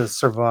trying to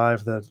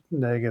survive the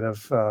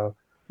negative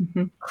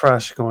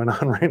crush going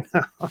on right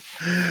now.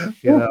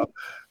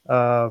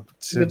 To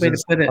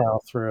just plow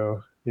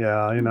through.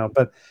 Yeah,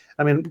 but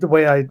I mean, the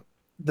way I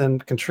then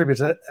contribute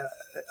to it,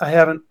 I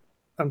haven't,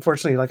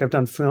 unfortunately, like I've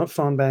done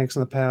phone banks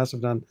in the past.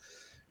 I've done,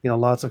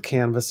 lots of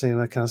canvassing,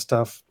 that kind of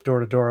stuff, door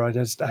to door. I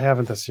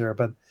haven't this year,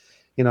 but,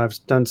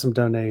 I've done some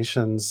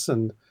donations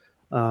and,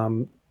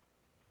 and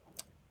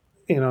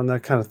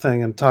that kind of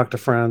thing, and talked to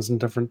friends and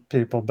different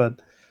people. But,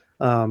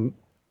 so,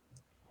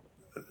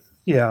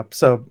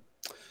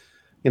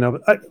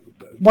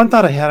 one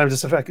thought I had,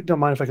 if I don't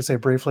mind if I could say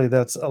briefly,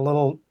 that's a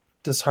little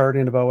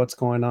disheartening about what's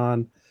going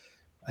on.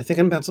 I think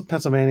in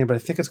Pennsylvania, but I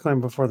think it's going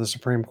before the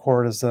Supreme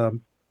Court, is a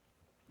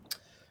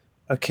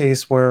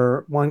case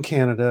where one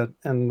candidate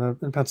in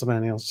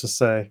Pennsylvania, let's just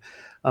say,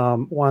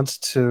 wants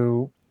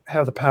to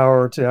have the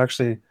power to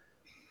actually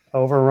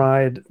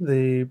override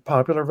the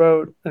popular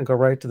vote and go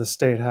right to the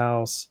state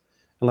house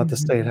and let the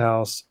state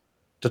house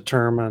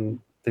determine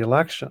the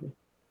election.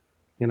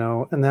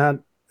 And that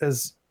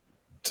is,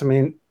 to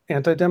me,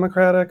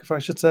 anti-democratic, if I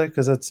should say,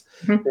 because it's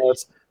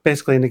it's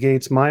basically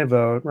negates my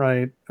vote,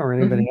 right, or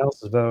anybody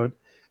else's vote,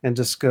 and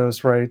just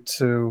goes right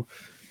to,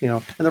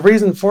 and the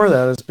reason for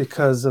that is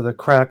because of the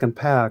crack and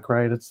pack,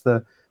 right? It's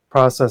the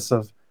process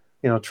of,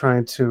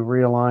 trying to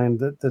realign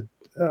the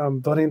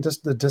voting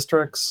the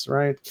districts,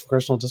 right,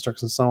 congressional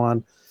districts and so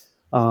on,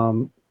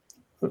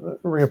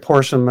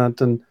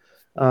 reapportionment,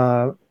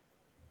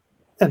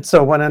 and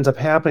so what ends up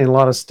happening in a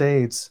lot of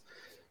states,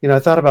 I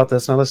thought about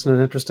this and I listened to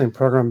an interesting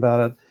program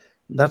about it.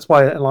 That's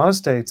why in a lot of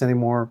states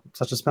anymore,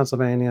 such as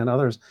Pennsylvania and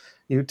others,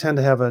 you tend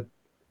to have a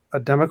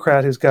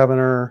Democrat who's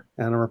governor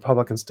and a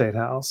Republican state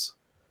house.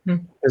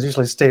 Because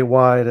usually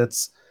statewide,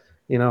 it's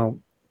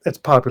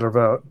popular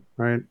vote,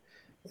 right?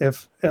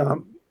 If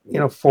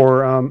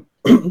for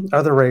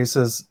other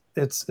races,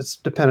 it's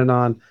dependent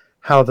on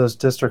how those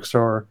districts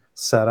are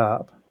set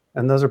up,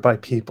 and those are by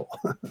people,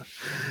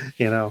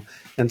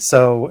 And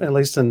so, at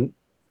least in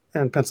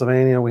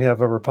Pennsylvania, we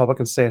have a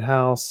Republican state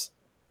house,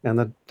 and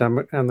the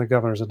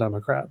governor's a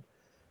Democrat,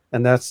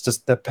 and that's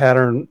just the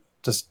pattern.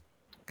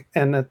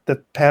 And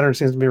the pattern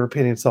seems to be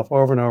repeating itself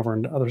over and over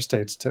in other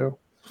states too.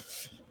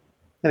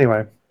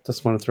 Anyway,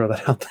 just want to throw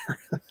that out there.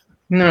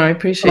 No, I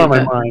appreciate that. On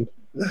my mind.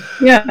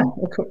 Yeah,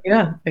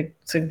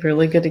 it's a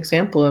really good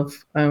example of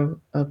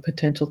a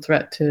potential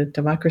threat to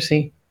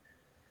democracy.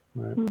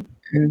 Right.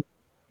 And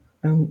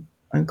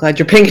I'm glad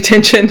you're paying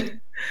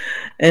attention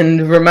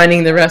and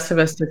reminding the rest of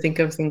us to think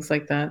of things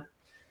like that.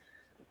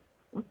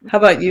 How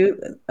about you,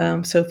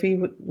 Sophie?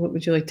 What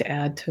would you like to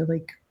add to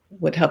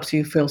what helps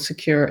you feel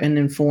secure and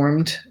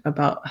informed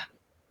about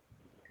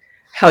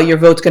how your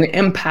vote's going to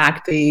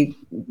impact the,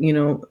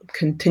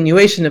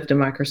 continuation of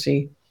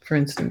democracy, for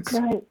instance?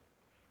 Right.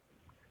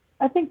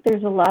 I think there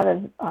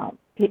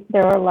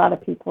are a lot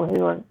of people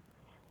who are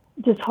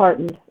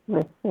disheartened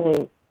with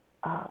the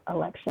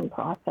election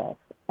process,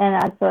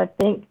 and so I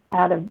think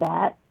out of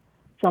that,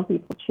 some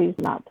people choose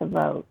not to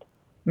vote,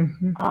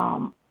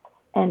 and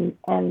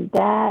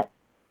that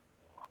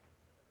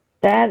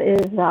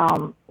is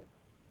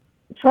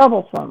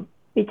troublesome,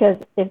 because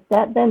if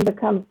that then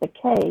becomes the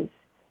case,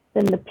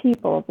 then the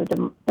people,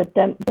 the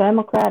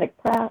democratic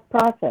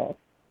process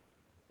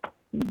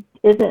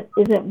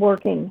isn't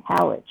working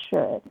how it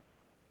should.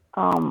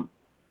 I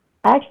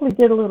actually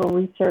did a little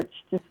research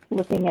just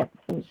looking at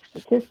some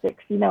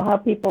statistics. You know how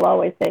people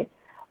always say,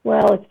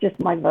 well, it's just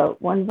my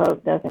vote. One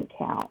vote doesn't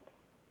count.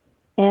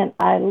 And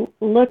I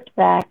looked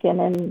back, and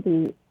in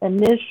the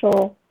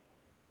initial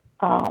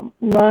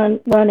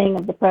running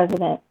of the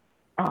president,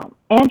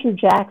 Andrew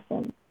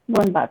Jackson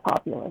won by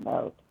popular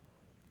vote.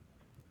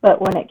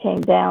 But when it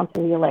came down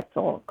to the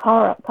Electoral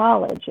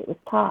College, it was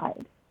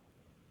tied.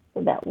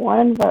 So that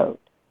one vote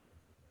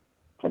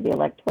for the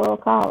Electoral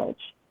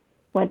College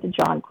went to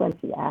John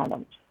Quincy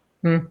Adams.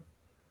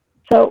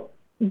 So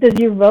does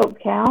your vote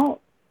count?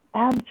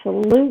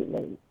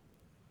 Absolutely.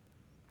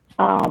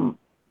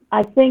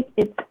 I think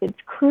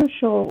it's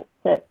crucial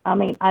that, I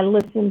mean, I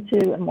listen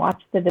to and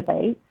watch the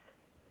debates.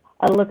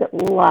 I look at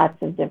lots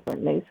of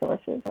different news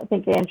sources. I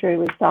think Andrew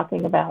was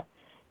talking about,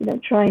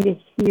 trying to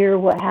hear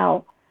what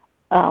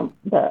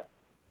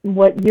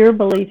your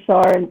beliefs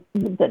are and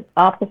the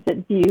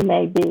opposite view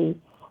may be,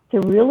 to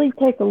really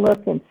take a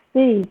look and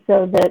see,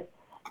 so that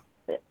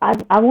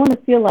I want to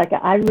feel like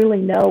I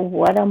really know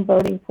what I'm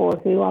voting for,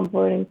 who I'm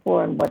voting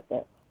for, and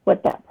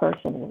what that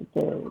person will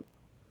do.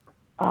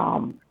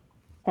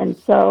 And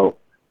so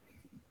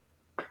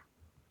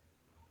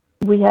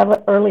we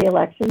have early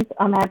elections.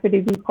 I'm happy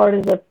to be part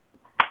of the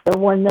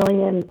 1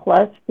 million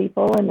plus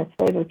people in the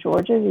state of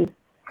Georgia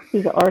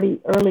who's already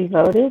early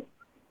voted.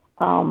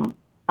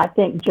 I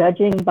think,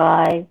 judging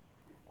by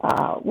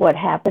what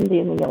happened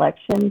in the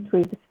election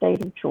through the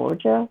state of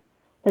Georgia,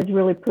 has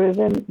really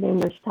proven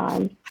numerous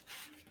times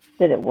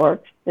that it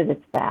works, that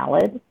it's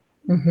valid,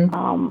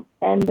 and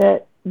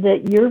that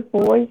your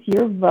voice,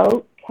 your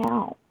vote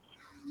counts.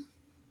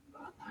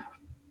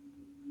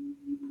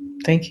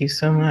 Thank you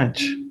so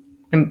much.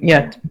 And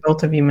yeah,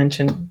 both of you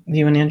mentioned,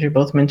 you and Andrew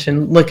both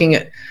mentioned looking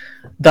at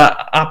the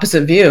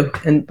opposite view,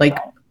 and like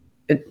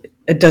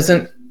it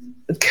doesn't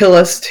kill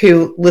us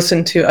to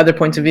listen to other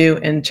points of view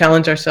and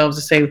challenge ourselves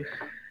to say,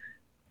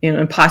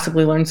 and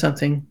possibly learn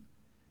something,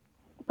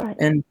 right,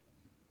 and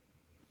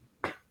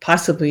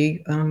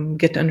possibly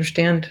get to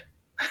understand.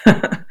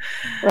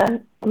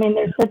 Right. I mean,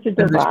 there's such a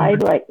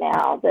divide right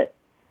now that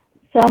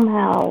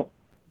somehow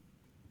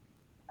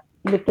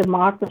with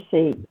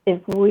democracy,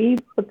 if we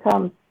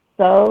become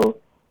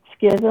so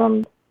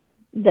schismed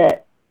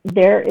that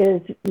there is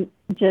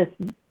just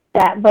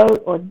that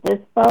vote or this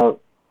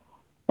vote,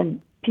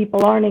 and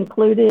people aren't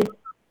included,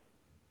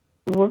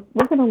 we're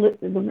going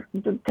to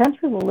the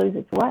country will lose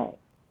its way.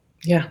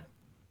 Yeah,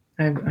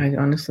 I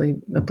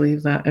honestly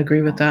believe that.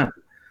 Agree with that.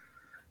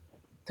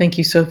 Thank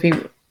you, Sophie.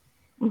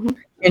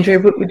 Andrea,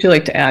 what would you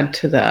like to add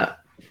to that?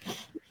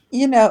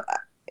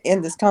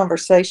 In this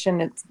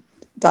conversation, it's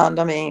dawned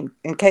on me,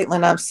 and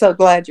Caitlin, I'm so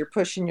glad you're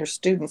pushing your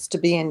students to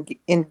be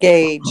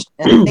engaged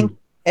and think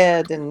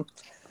ahead, and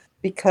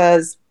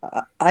because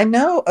I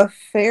know a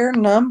fair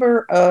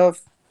number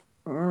of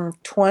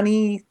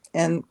 20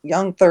 and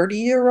young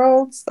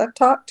 30-year-olds I've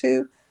talked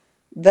to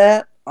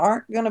that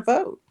aren't going to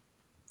vote,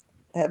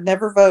 have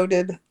never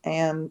voted,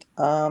 and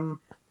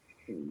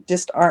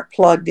just aren't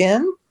plugged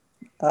in.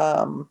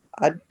 And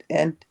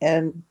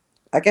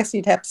I guess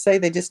you'd have to say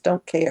they just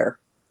don't care.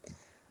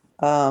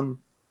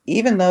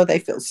 Even though they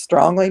feel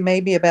strongly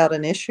maybe about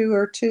an issue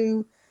or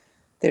two,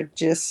 they're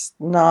just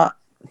not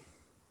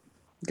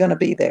going to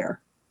be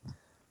there.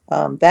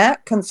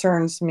 That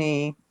concerns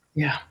me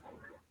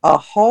a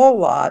whole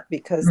lot,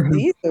 because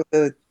these are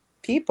the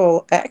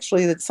people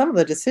actually that some of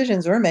the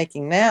decisions we're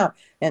making now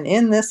and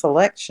in this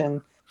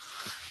election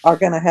are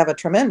going to have a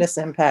tremendous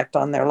impact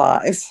on their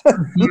lives.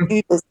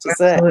 Needless to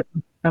say.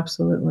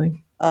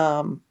 Absolutely.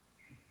 So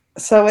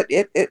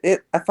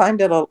I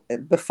find it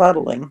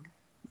befuddling.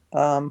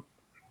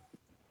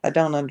 I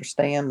don't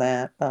understand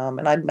that,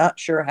 and I'm not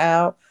sure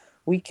how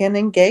we can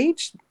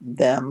engage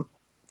them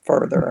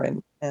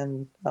further.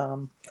 And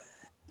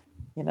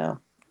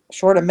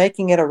short of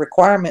making it a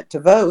requirement to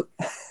vote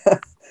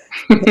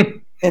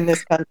in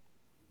this country,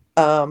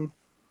 I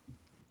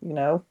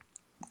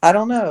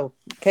don't know.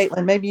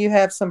 Caitlin, maybe you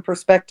have some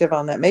perspective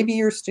on that. Maybe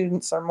your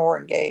students are more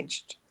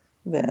engaged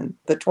than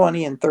the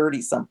 20 and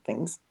 30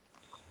 somethings.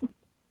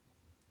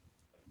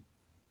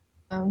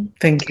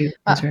 Thank you.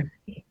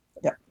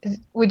 Yeah.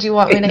 Would you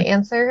want me to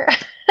answer?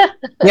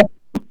 Yeah.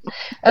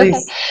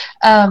 Okay.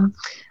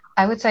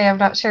 I would say I'm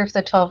not sure if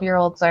the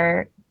 12-year-olds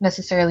are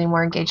necessarily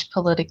more engaged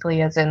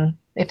politically, as in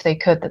if they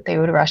could, that they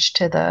would rush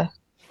to the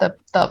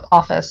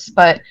office.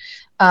 But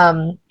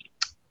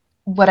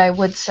what I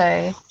would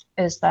say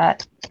is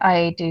that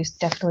I do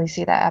definitely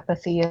see that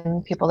apathy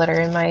in people that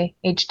are in my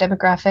age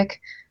demographic.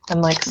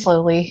 I'm like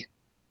slowly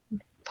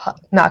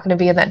not going to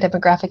be in that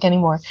demographic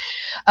anymore.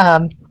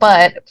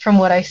 But from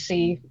what I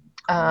see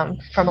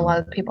from a lot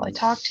of the people I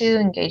talk to,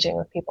 engaging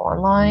with people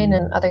online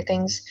and other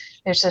things,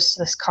 there's just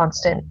this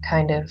constant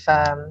kind of,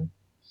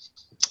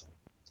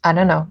 I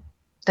don't know,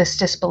 this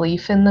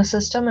disbelief in the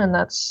system. And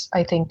that's,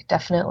 I think,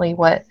 definitely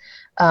what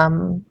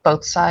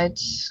both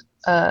sides,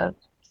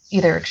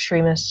 either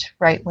extremist,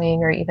 right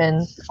wing, or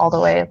even all the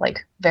way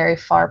like very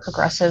far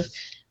progressive,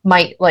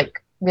 might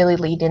like really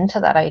lead into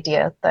that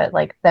idea that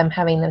like them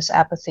having this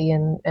apathy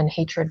and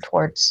hatred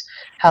towards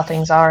how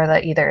things are,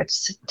 that either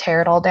it's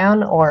tear it all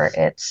down or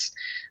it's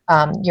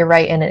you're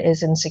right and it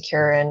is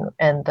insecure,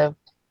 and the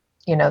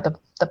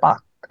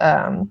box,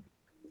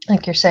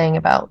 like you're saying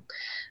about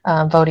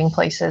voting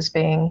places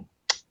being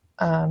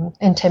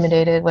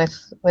intimidated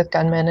with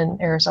gunmen in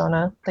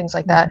Arizona, things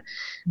like that.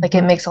 Like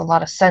it makes a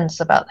lot of sense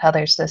about how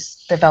there's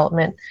this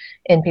development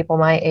in people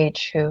my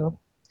age who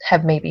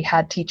have maybe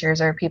had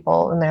teachers or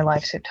people in their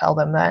lives who tell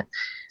them that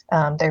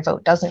their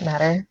vote doesn't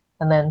matter,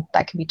 and then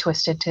that can be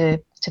twisted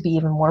to be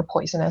even more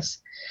poisonous.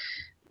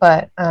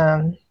 But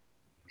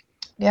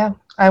Yeah,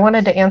 I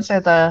wanted to answer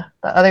the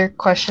other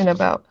question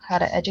about how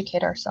to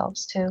educate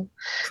ourselves too.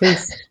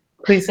 Please,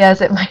 please. Yeah,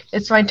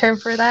 it's my turn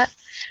for that?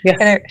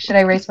 Yes. Should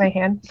I raise my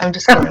hand? I'm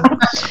just kidding.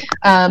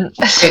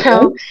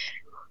 So,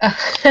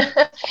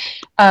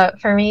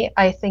 for me,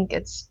 I think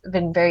it's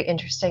been very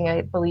interesting.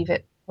 I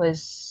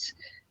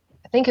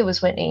think it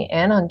was Whitney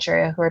and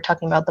Andrea who were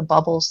talking about the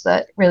bubbles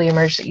that really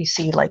emerge that you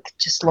see like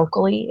just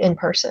locally in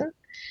person.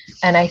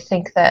 And I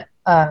think that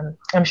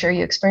I'm sure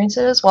you experience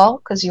it as well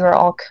because you are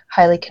all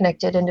highly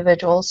connected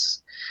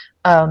individuals,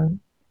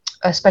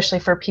 especially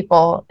for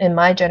people in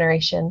my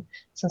generation,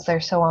 since they're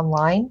so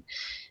online.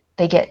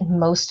 They get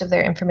most of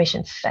their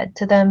information fed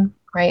to them,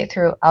 right,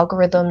 through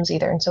algorithms,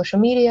 either in social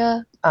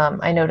media.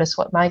 I notice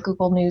what my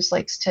Google News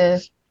likes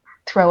to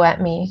throw at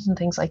me and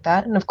things like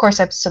that. And of course,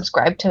 I've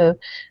subscribed to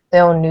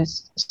their own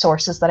news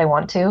sources that I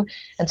want to.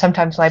 And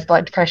sometimes my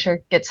blood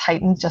pressure gets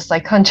heightened, just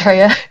like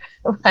Andrea,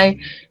 by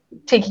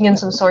taking in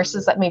some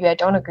sources that maybe I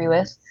don't agree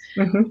with.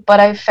 Mm-hmm. But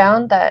I've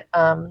found that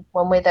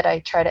one way that I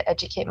try to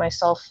educate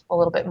myself a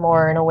little bit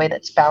more in a way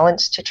that's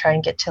balanced to try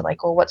and get to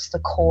like, well, what's the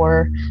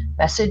core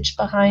message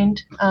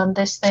behind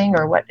this thing,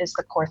 or what is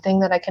the core thing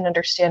that I can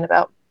understand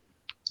about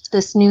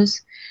this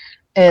news,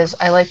 is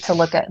I like to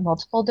look at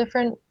multiple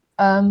different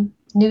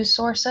news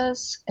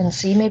sources and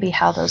see maybe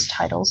how those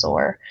titles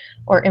or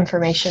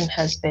information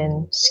has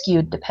been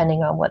skewed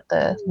depending on what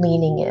the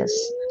leaning is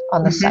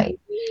on the Mm-hmm. site.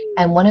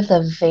 And one of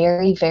the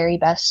very, very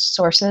best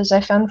sources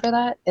I found for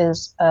that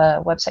is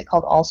a website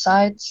called All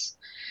Sides.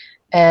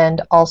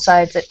 And All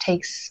Sides, it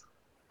takes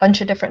a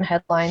bunch of different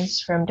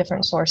headlines from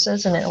different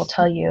sources, and it will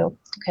tell you,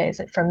 okay, is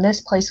it from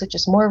this place, which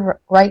is more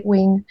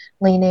right-wing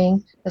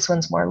leaning? This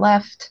one's more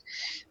left.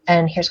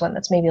 And here's one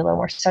that's maybe a little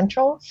more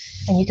central.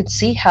 And you can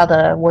see how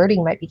the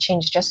wording might be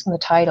changed just in the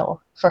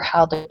title for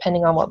how,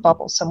 depending on what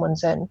bubble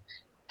someone's in,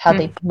 how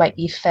they might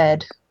be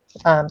fed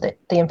the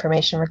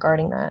information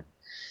regarding that.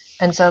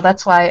 And so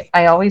that's why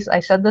I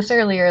said this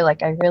earlier,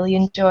 like I really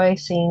enjoy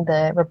seeing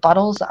the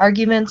rebuttals, the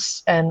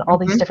arguments, and all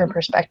these different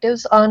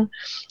perspectives on,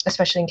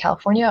 especially in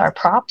California, our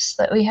props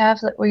that we have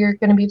that we're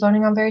going to be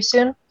voting on very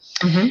soon.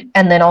 Mm-hmm.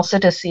 And then also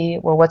to see,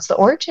 well, what's the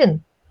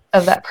origin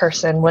of that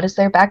person? What is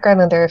their background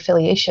and their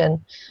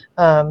affiliation?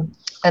 And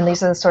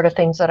these are the sort of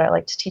things that I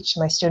like to teach to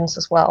my students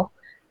as well.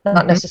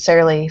 Not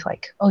necessarily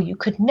like, oh, you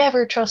could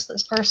never trust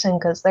this person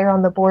because they're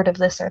on the board of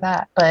this or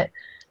that, but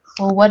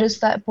well, what is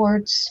that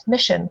board's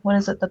mission? What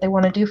is it that they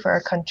want to do for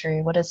our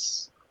country? What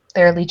is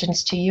their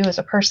allegiance to you as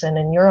a person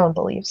and your own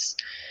beliefs?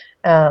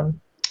 And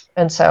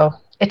so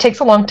it takes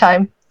a long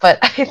time, but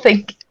I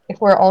think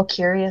if we're all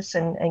curious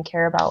and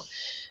care about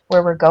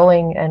where we're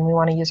going and we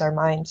want to use our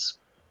minds,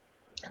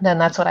 then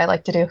that's what I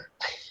like to do.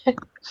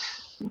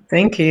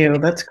 Thank you.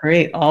 That's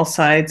great. All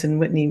Sides, and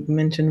Whitney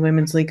mentioned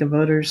Women's League of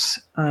Voters,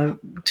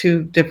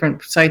 two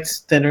different sites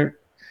that are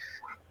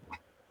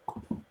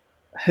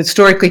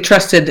historically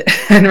trusted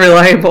and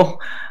reliable,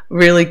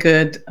 really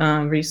good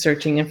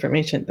researching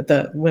information, but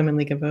the Women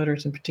League of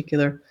Voters in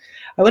particular.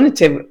 I wanted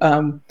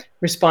to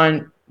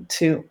respond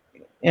to,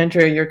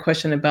 Andrea, your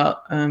question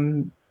about,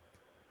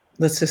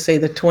 let's just say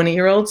the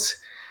 20-year-olds.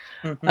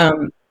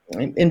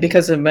 And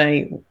because of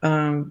my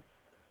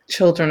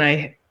children,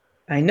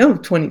 I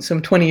know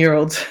some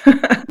 20-year-olds,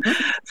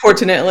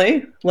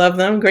 fortunately, love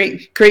them,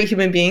 great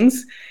human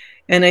beings.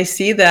 And I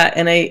see that,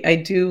 and I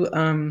do,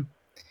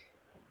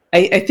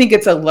 I think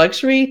it's a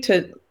luxury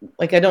to,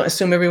 like, I don't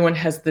assume everyone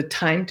has the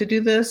time to do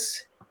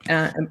this,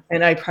 and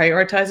I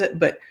prioritize it.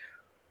 But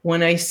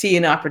when I see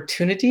an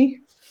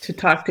opportunity to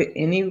talk to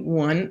any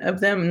one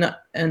of them,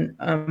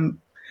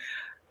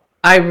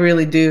 I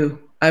really do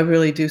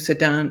sit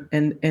down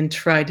and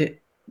try to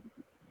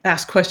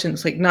ask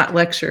questions, like not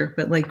lecture,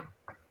 but like,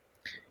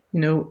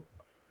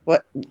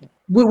 what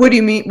do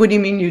you mean? What do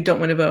you mean you don't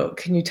want to vote?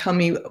 Can you tell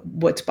me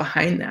what's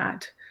behind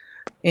that?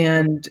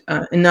 And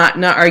not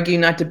argue,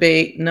 not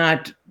debate,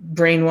 not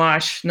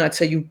brainwash, not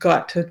say you've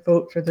got to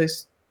vote for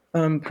this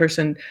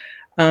person,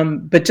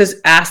 but just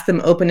ask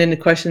them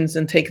open-ended questions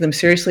and take them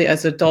seriously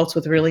as adults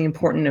with really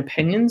important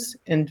opinions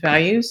and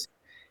values.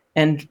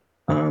 And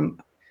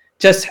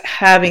just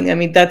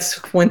having, that's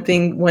one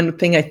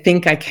thing I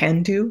think I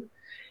can do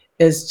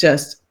is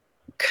just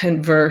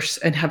converse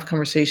and have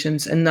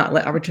conversations and not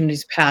let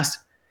opportunities pass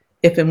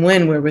if and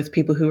when we're with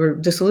people who are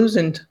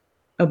disillusioned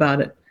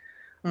about it.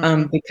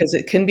 Because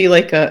it can be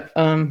like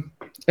an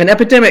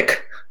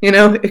epidemic,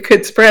 it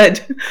could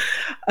spread.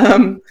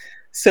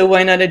 So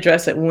why not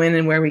address it when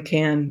and where we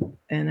can?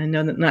 And I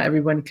know that not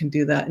everyone can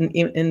do that.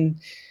 And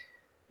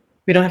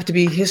we don't have to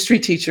be history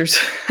teachers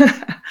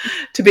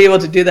to be able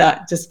to do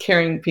that, just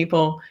caring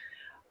people.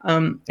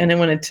 And I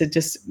wanted to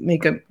just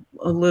make a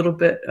little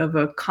bit of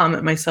a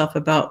comment myself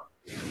about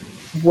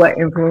what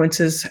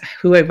influences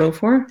who I vote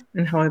for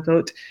and how I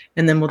vote.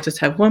 And then we'll just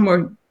have one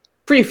more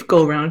brief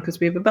go around because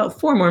we have about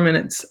 4 more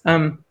minutes.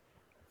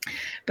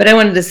 But I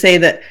wanted to say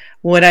that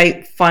what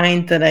I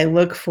find that I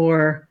look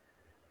for,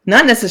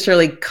 not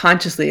necessarily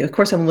consciously, of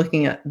course I'm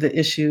looking at the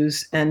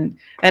issues and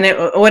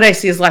what I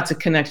see is lots of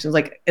connections.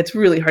 Like it's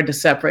really hard to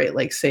separate,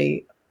 like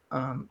say,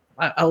 I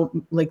I'll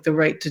like the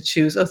right to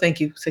choose. Oh, thank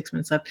you. 6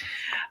 minutes left.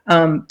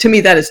 To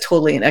me, that is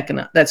totally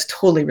that's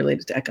totally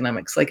related to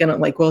economics. Like, I don't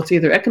like, well, it's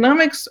either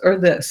economics or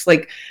this.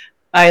 Like,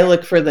 I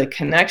look for the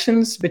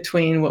connections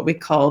between what we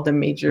call the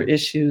major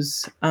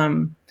issues.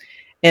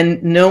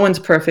 And no one's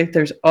perfect.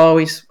 There's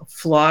always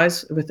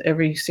flaws with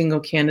every single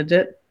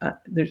candidate.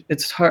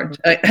 It's hard.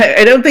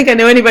 I don't think I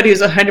know anybody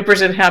who's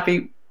 100%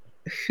 happy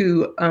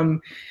who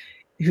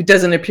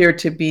doesn't appear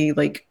to be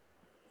like,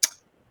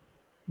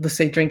 let's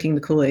say, drinking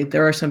the Kool-Aid.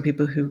 There are some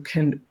people who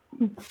can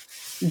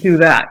do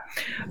that.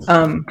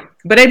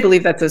 But I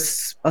believe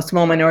that's a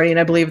small minority. And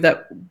I believe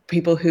that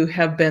people who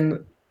have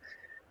been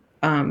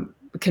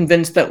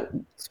convinced that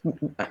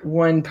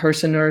one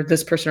person or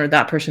this person or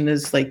that person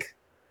is like,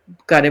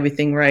 got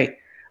everything right.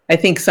 I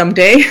think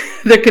someday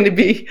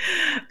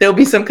there'll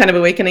be some kind of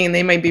awakening, and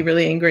they might be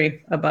really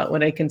angry about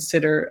what I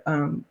consider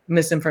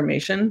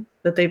misinformation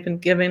that they've been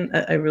given.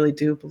 I really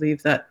do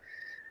believe that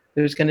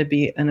there's going to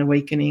be an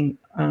awakening.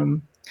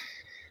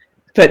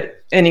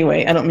 But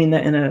anyway, I don't mean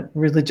that in a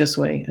religious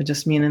way. I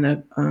just mean in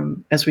a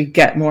as we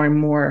get more and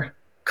more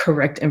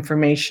correct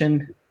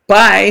information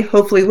by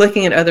hopefully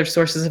looking at other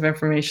sources of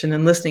information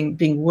and listening,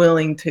 being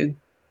willing to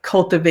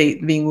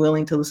cultivate, being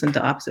willing to listen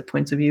to opposite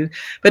points of view.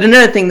 But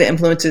another thing that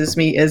influences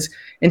me is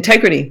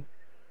integrity.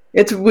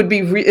 It's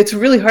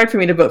really hard for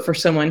me to vote for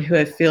someone who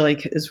I feel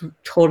like is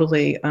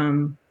totally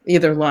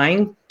either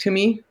lying to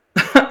me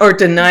or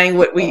denying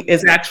what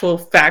is actual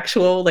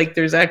factual. Like,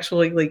 there's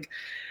actually like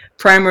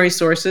primary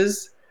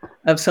sources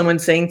of someone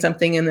saying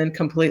something and then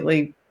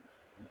completely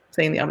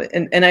saying the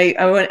opposite. And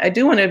I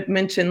do want to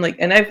mention, like,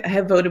 and I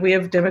have voted. We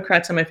have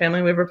Democrats in my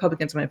family, we have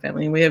Republicans in my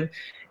family, and we have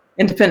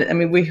independent. I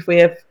mean, we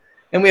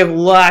have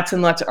lots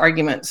and lots of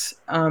arguments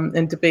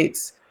and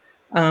debates.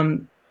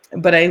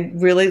 But I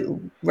really,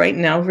 right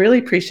now, really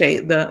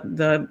appreciate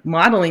the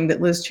modeling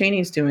that Liz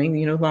Cheney's doing,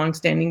 you know,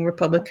 longstanding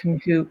Republican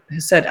who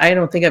has said, I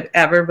don't think I've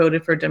ever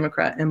voted for a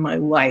Democrat in my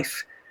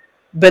life,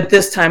 but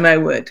this time I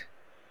would,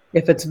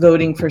 if it's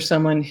voting for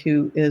someone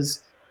who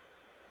is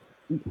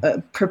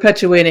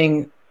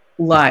perpetuating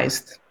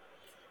lies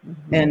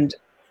and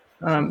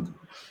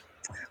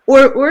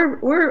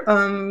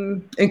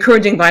or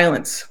encouraging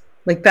violence.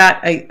 Like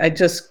that, I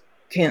just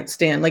can't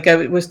stand. Like,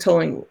 I was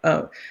telling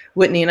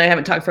Whitney, and I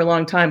haven't talked for a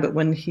long time, but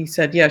when he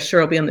said, yeah,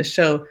 sure, I'll be on the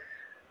show,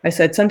 I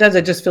said, sometimes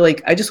I just feel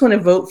like I just want to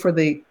vote for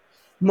the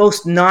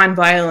most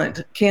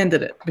nonviolent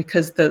candidate,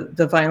 because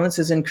the violence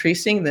is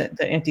increasing,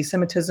 the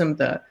anti-Semitism,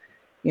 the,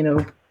 you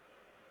know,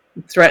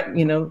 threat,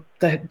 you know,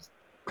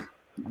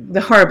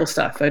 the horrible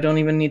stuff. I don't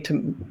even need to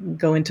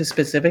go into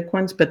specific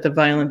ones, but the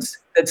violence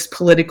that's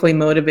politically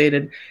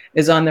motivated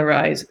is on the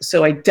rise.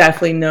 So I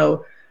definitely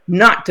know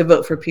not to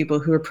vote for people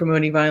who are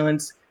promoting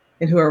violence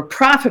and who are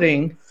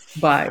profiting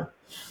by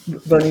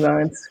voting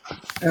violence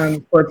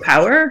for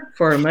power,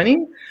 for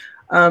money.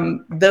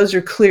 Those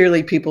are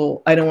clearly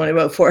people I don't want to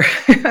vote for.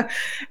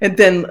 and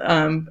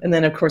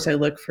then of course I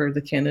look for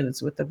the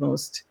candidates with the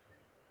most,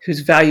 whose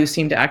values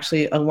seem to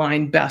actually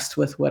align best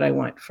with what I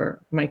want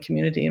for my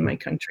community and my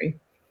country.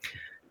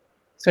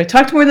 So I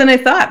talked more than I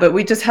thought, but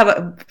we just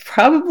have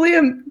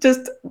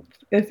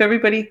if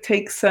everybody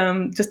takes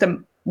just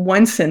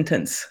one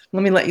sentence.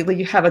 Let me let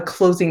you have a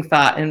closing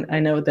thought, and I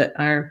know that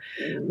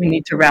we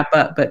need to wrap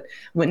up. But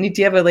Whitney,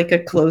 do you have a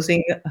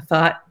closing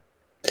thought?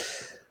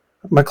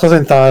 My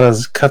closing thought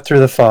is cut through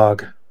the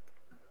fog.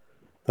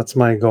 That's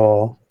my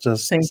goal.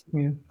 Just thank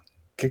you.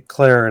 Get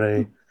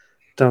clarity.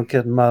 Don't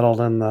get muddled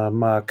in the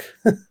muck.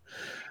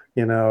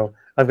 You know,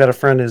 I've got a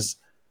friend who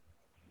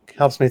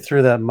helps me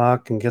through that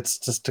muck and gets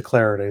just to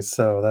clarity.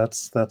 So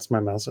that's my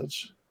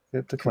message.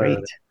 Get to clarity.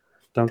 Great.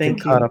 Don't get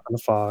caught up in the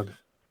fog.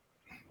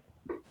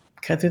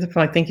 Cut through the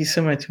fog. Thank you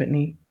so much,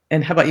 Whitney.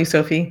 And how about you,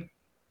 Sophie?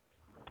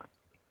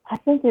 I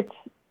think it's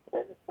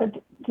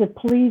to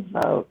please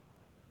vote.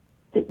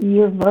 That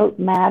your vote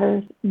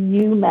matters.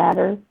 You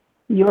matter.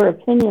 Your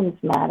opinions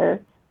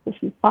matter. If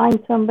you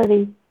find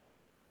somebody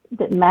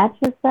that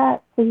matches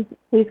that, please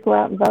go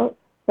out and vote.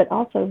 But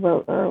also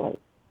vote early.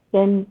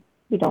 Then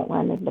you don't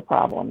run into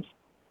problems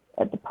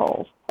at the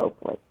polls.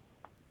 Hopefully.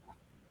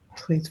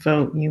 Please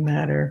vote. You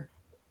matter.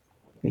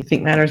 What you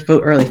think matters.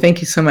 Vote early.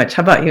 Thank you so much.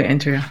 How about you,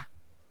 Andrea?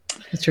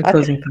 What's your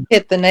closing thought?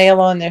 Hit the nail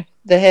on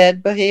the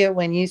head, Bahia,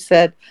 when you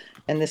said,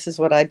 and this is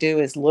what I do,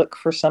 is look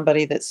for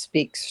somebody that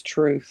speaks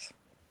truth.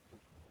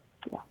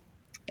 Yeah.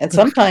 And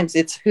sometimes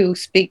it's who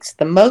speaks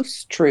the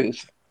most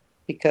truth,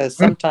 because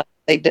sometimes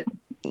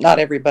not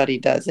everybody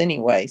does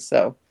anyway.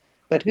 So,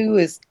 but who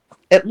is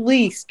at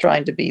least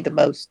trying to be the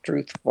most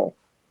truthful.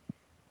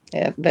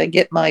 And they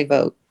get my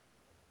vote,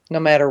 no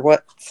matter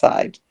what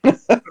side.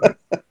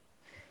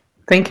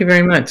 Thank you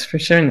very much for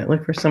sharing that.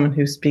 Look for someone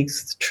who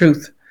speaks the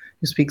truth,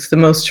 who speaks the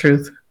most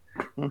truth.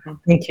 Mm-hmm.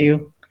 Thank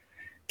you.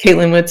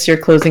 Caitlin, what's your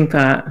closing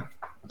thought?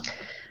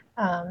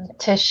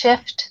 To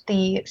shift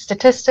the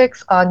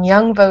statistics on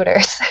young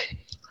voters.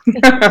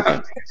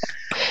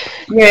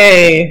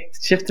 Yay.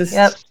 Shift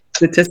the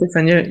statistics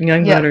on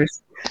young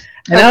voters.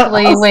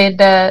 Hopefully,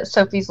 when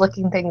Sophie's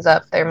looking things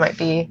up, there might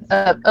be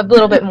a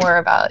little bit more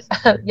about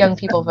young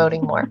people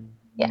voting more.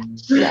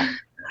 Yeah.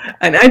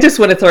 And I just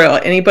want to throw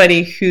out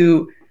anybody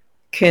who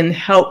can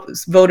help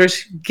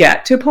voters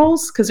get to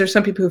polls, because there's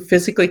some people who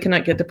physically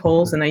cannot get to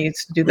polls, and I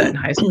used to do that in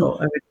high school.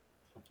 I would,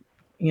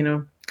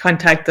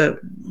 contact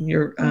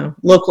your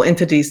local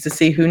entities to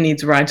see who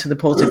needs rides to the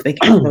polls if they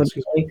can't vote.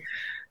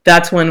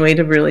 That's one way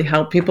to really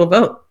help people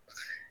vote,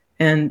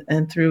 and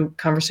through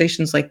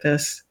conversations like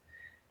this.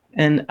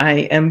 And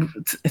I am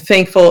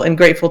thankful and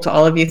grateful to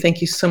all of you.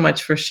 Thank you so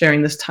much for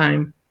sharing this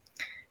time.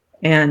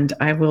 And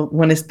I will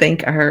want to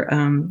thank our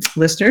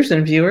listeners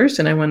and viewers.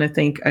 And I want to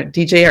thank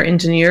DJ, our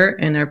engineer,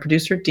 and our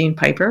producer, Dean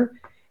Piper,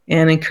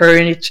 and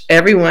encourage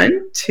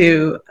everyone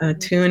to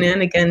tune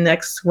in again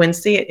next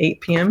Wednesday at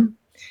 8 p.m.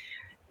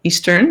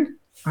 Eastern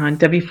on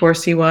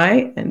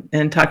W4CY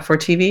and Talk 4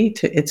 TV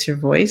to It's Your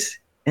Voice.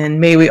 And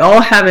may we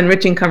all have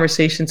enriching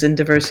conversations in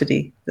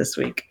diversity this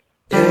week.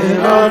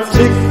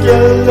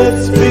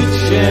 Inarticulate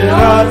speech,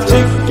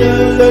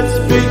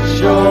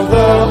 you're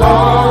the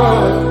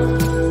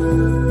heart.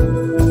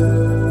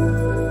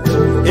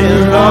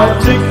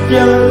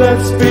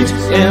 Inarticulate speech,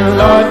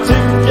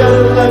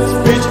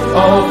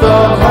 of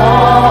the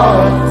heart.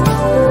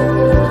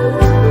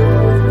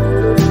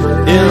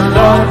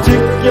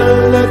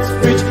 Inarticulate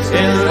speech,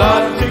 of the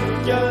heart.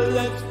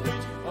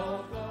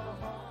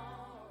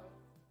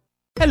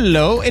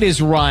 Hello, it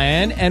is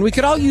Ryan, and we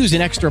could all use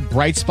an extra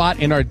bright spot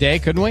in our day,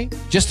 couldn't we?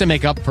 Just to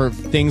make up for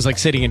things like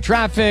sitting in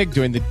traffic,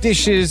 doing the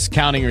dishes,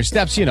 counting your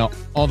steps,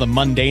 all the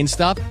mundane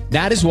stuff.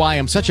 That is why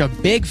I'm such a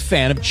big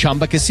fan of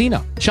Chumba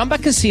Casino. Chumba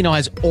Casino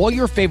has all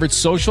your favorite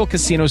social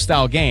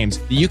casino-style games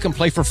that you can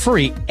play for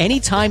free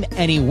anytime,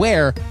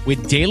 anywhere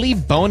with daily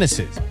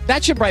bonuses.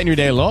 That should brighten your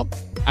day a little.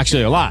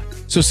 Actually, a lot.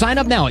 So sign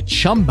up now at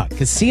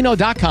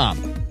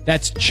ChumbaCasino.com.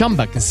 That's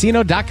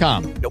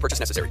ChumbaCasino.com. No purchase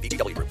necessary.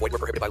 VGW Group. Void where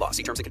prohibited by law.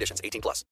 See terms and conditions. 18+.